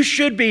faith. You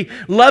should be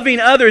loving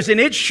others, and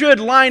it should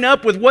line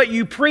up with what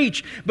you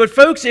preach. But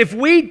folks, if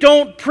we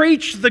don't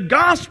preach the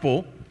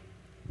gospel,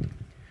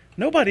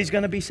 nobody's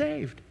going to be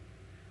saved.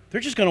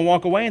 They're just going to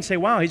walk away and say,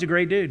 wow, he's a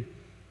great dude.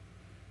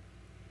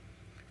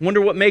 Wonder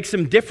what makes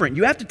him different.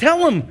 You have to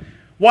tell them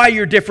why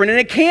you're different. And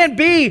it can't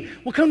be,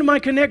 well, come to my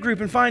Connect group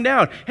and find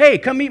out. Hey,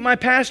 come meet my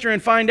pastor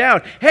and find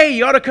out. Hey,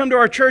 you ought to come to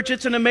our church.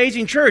 It's an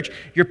amazing church.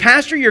 Your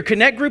pastor, your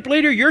Connect group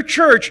leader, your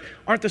church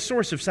aren't the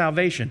source of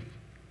salvation.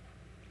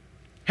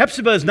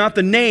 Hephzibah is not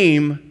the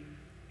name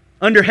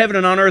under heaven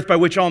and on earth by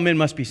which all men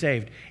must be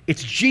saved.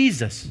 It's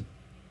Jesus.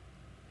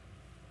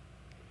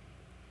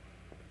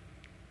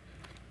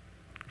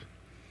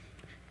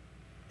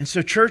 And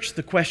so, church,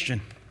 the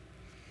question,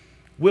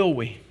 will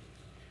we,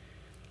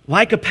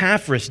 like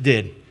Epaphras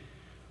did,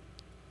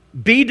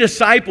 be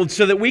discipled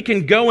so that we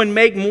can go and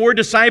make more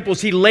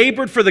disciples? He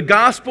labored for the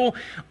gospel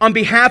on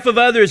behalf of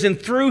others, and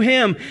through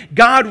him,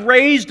 God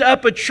raised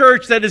up a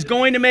church that is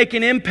going to make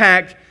an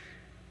impact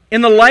in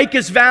the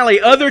Lycus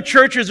Valley. Other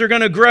churches are going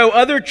to grow.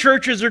 Other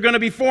churches are going to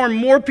be formed.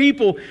 More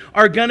people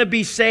are going to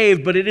be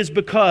saved, but it is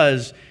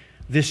because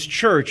this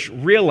church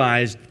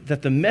realized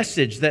that the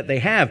message that they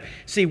have,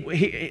 see,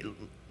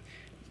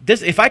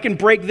 if I can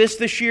break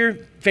this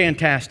year,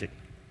 fantastic.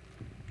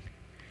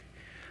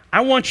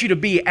 I want you to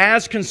be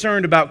as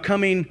concerned about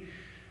coming.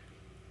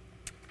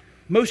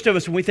 Most of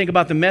us, when we think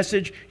about the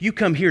message, you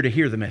come here to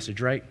hear the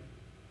message, right?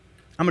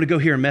 I'm going to go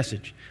hear a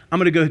message. I'm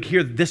going to go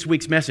hear this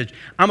week's message.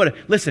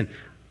 Listen,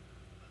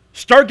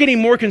 start getting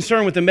more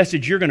concerned with the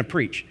message you're going to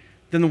preach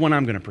than the one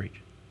I'm going to preach.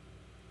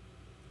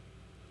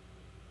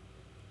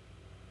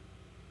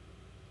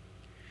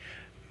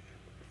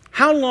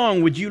 How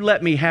long would you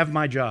let me have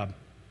my job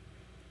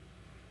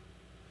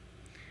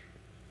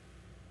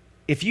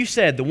if you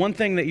said the one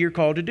thing that you're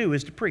called to do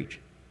is to preach,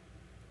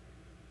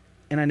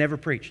 and I never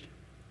preached?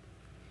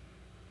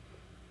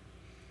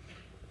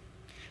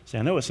 See,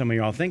 I know what some of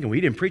y'all are thinking.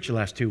 We didn't preach the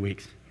last 2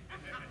 weeks.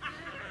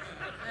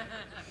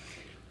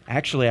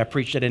 Actually, I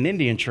preached at an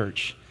Indian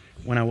church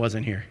when I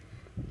wasn't here.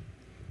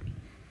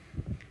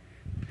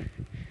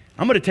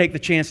 I'm going to take the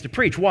chance to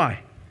preach. Why?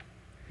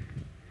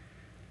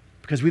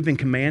 Because we've been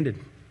commanded.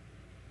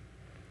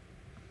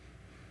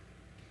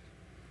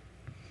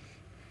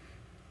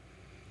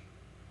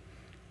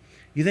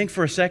 You think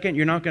for a second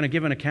you're not going to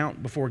give an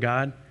account before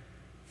God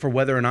for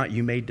whether or not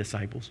you made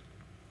disciples?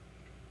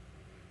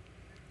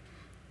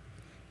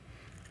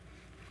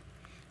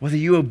 Whether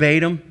you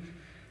obeyed Him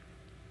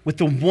with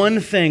the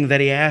one thing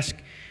that He asked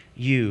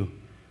you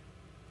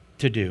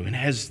to do. And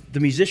as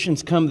the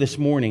musicians come this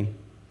morning,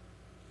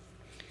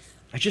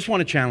 I just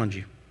want to challenge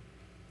you.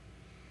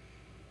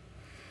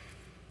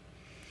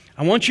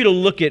 I want you to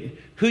look at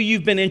who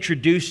you've been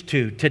introduced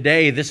to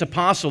today, this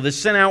apostle, this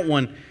sent out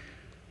one,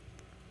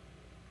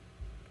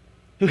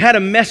 who had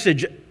a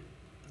message,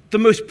 the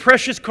most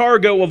precious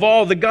cargo of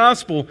all, the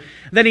gospel,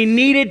 that he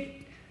needed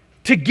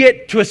to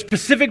get to a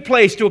specific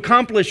place to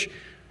accomplish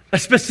a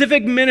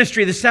specific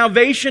ministry, the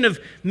salvation of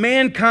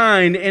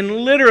mankind. And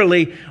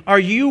literally, are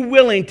you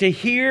willing to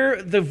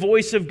hear the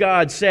voice of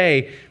God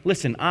say,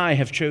 listen, I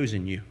have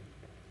chosen you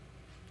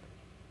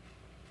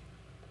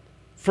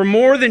for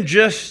more than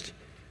just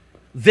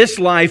this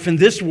life and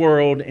this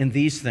world and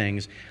these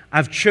things.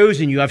 I've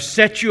chosen you. I've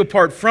set you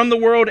apart from the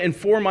world and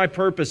for my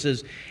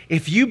purposes.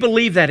 If you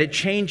believe that, it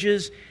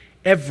changes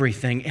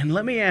everything. And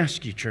let me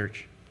ask you,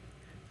 church,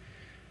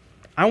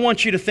 I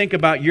want you to think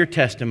about your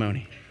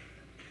testimony.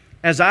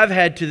 As I've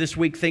had to this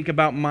week think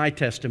about my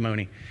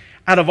testimony.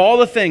 Out of all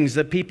the things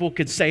that people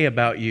could say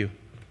about you,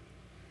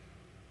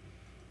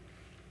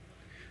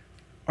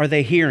 are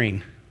they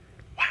hearing,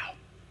 wow,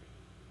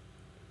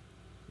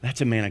 that's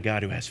a man of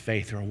God who has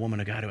faith, or a woman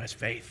of God who has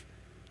faith?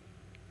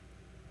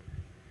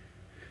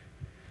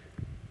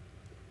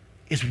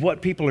 Is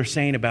what people are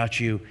saying about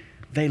you,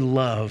 they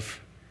love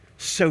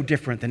so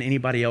different than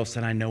anybody else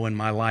that I know in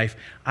my life.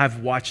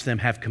 I've watched them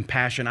have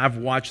compassion. I've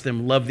watched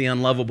them love the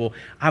unlovable.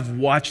 I've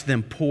watched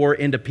them pour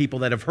into people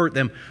that have hurt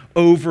them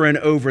over and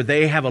over.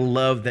 They have a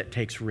love that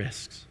takes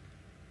risks.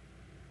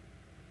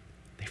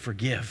 They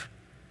forgive.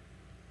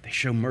 They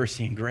show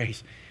mercy and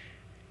grace.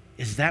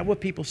 Is that what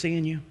people see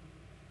in you?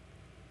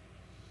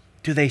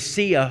 Do they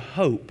see a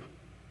hope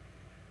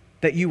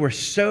that you are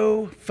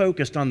so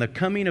focused on the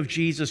coming of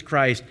Jesus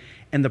Christ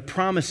and the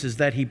promises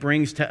that He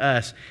brings to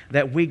us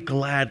that we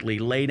gladly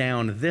lay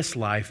down this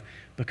life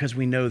because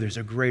we know there's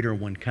a greater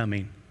one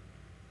coming?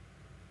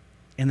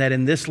 And that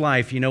in this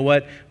life, you know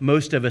what?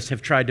 Most of us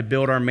have tried to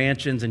build our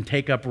mansions and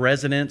take up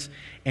residence,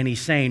 and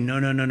He's saying,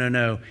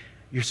 no.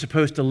 You're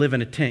supposed to live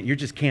in a tent. You're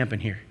just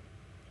camping here.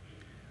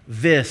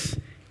 This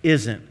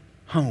isn't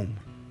home.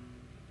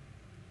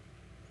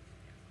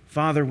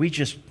 Father, we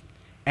just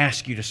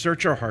ask you to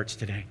search our hearts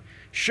today.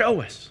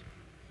 Show us,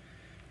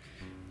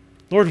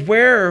 Lord,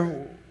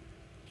 where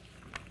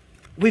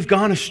we've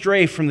gone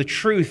astray from the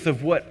truth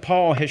of what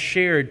Paul has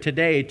shared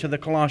today to the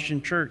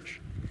Colossian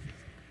church.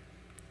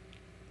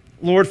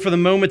 Lord, for the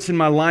moments in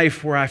my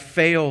life where I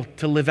fail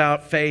to live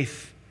out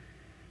faith,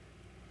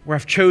 where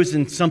I've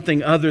chosen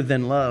something other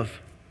than love,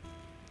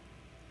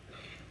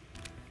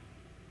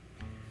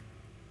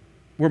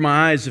 where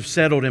my eyes have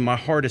settled and my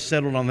heart has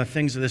settled on the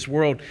things of this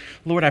world,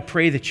 Lord, I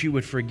pray that you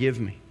would forgive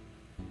me.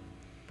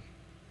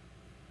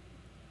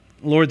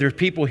 Lord, there are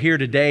people here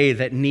today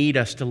that need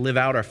us to live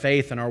out our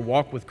faith and our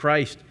walk with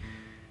Christ.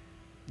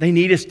 They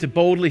need us to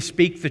boldly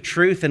speak the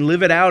truth and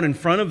live it out in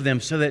front of them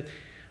so that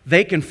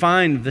they can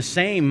find the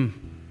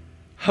same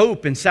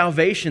hope and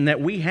salvation that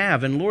we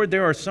have. And Lord,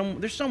 there's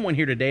someone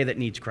here today that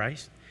needs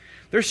Christ.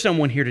 There's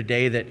someone here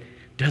today that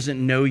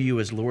doesn't know you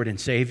as Lord and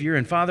Savior.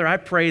 And Father, I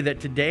pray that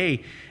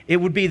today it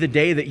would be the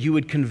day that you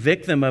would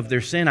convict them of their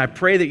sin. I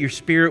pray that your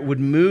Spirit would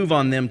move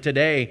on them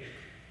today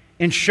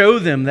and show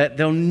them that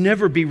they'll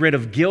never be rid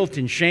of guilt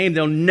and shame.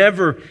 They'll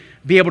never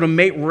be able to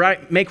make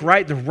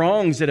right the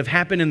wrongs that have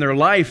happened in their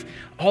life.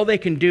 All they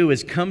can do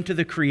is come to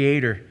the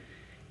Creator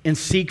and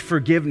seek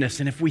forgiveness.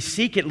 And if we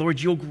seek it, Lord,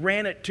 you'll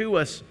grant it to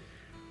us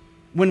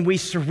when we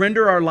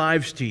surrender our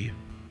lives to you.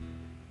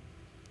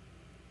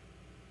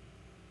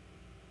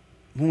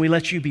 When we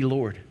let you be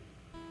Lord.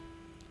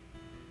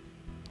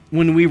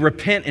 When we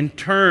repent and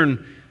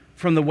turn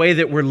from the way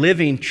that we're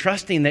living,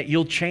 trusting that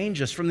you'll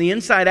change us from the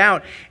inside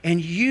out, and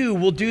you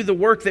will do the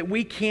work that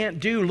we can't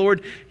do.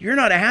 Lord, you're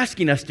not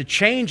asking us to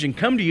change and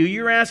come to you.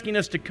 You're asking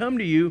us to come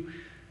to you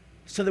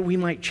so that we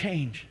might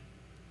change.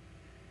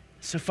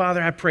 So,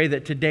 Father, I pray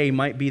that today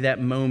might be that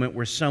moment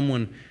where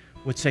someone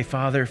would say,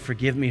 Father,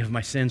 forgive me of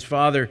my sins.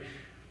 Father,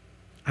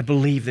 I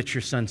believe that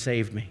your Son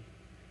saved me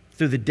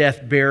through the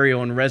death,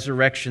 burial, and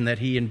resurrection that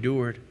he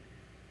endured.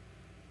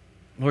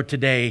 Lord,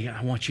 today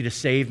I want you to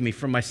save me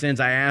from my sins.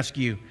 I ask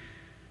you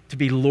to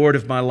be Lord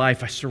of my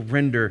life. I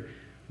surrender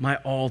my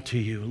all to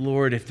you.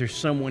 Lord, if there's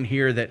someone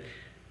here that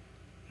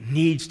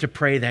needs to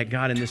pray that,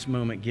 God, in this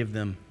moment, give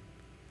them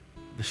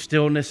the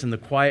stillness and the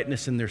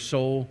quietness in their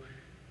soul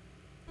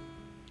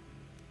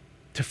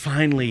to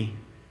finally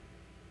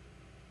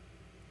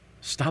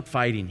stop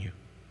fighting you,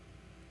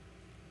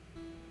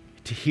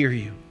 to hear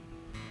you,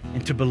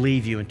 and to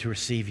believe you and to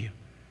receive you.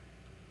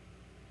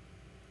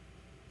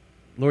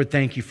 Lord,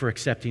 thank you for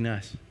accepting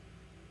us.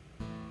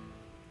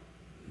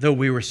 Though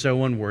we were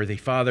so unworthy,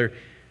 Father,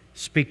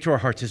 speak to our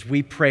hearts as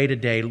we pray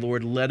today.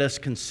 Lord, let us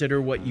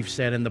consider what you've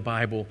said in the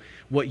Bible,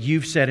 what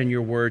you've said in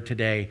your word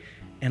today.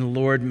 And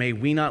Lord, may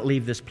we not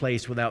leave this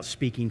place without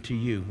speaking to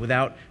you,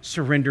 without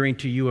surrendering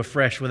to you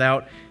afresh,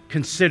 without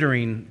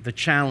considering the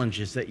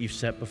challenges that you've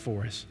set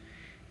before us.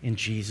 In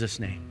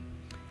Jesus' name,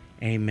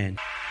 amen.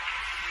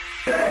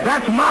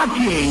 That's my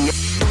King.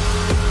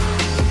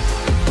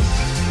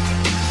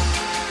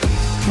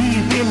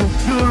 He's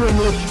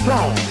enduringly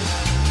strong.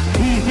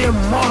 He's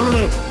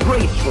immortally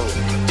graceful.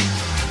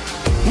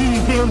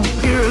 He's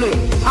imperially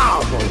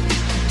powerful.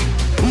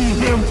 He's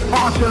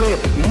impartially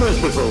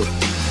merciful.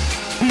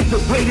 He's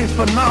the greatest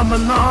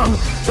phenomenon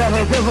that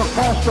has ever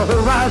crossed the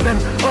horizon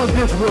of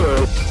this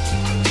world.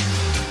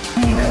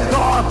 He's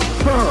God's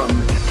Son.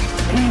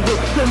 He's a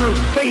sinner's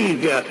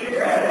Savior.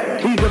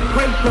 He's the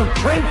Prince of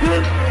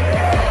Princes.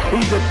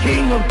 He's the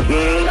King of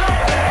Kings.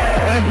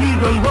 And he's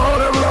the Lord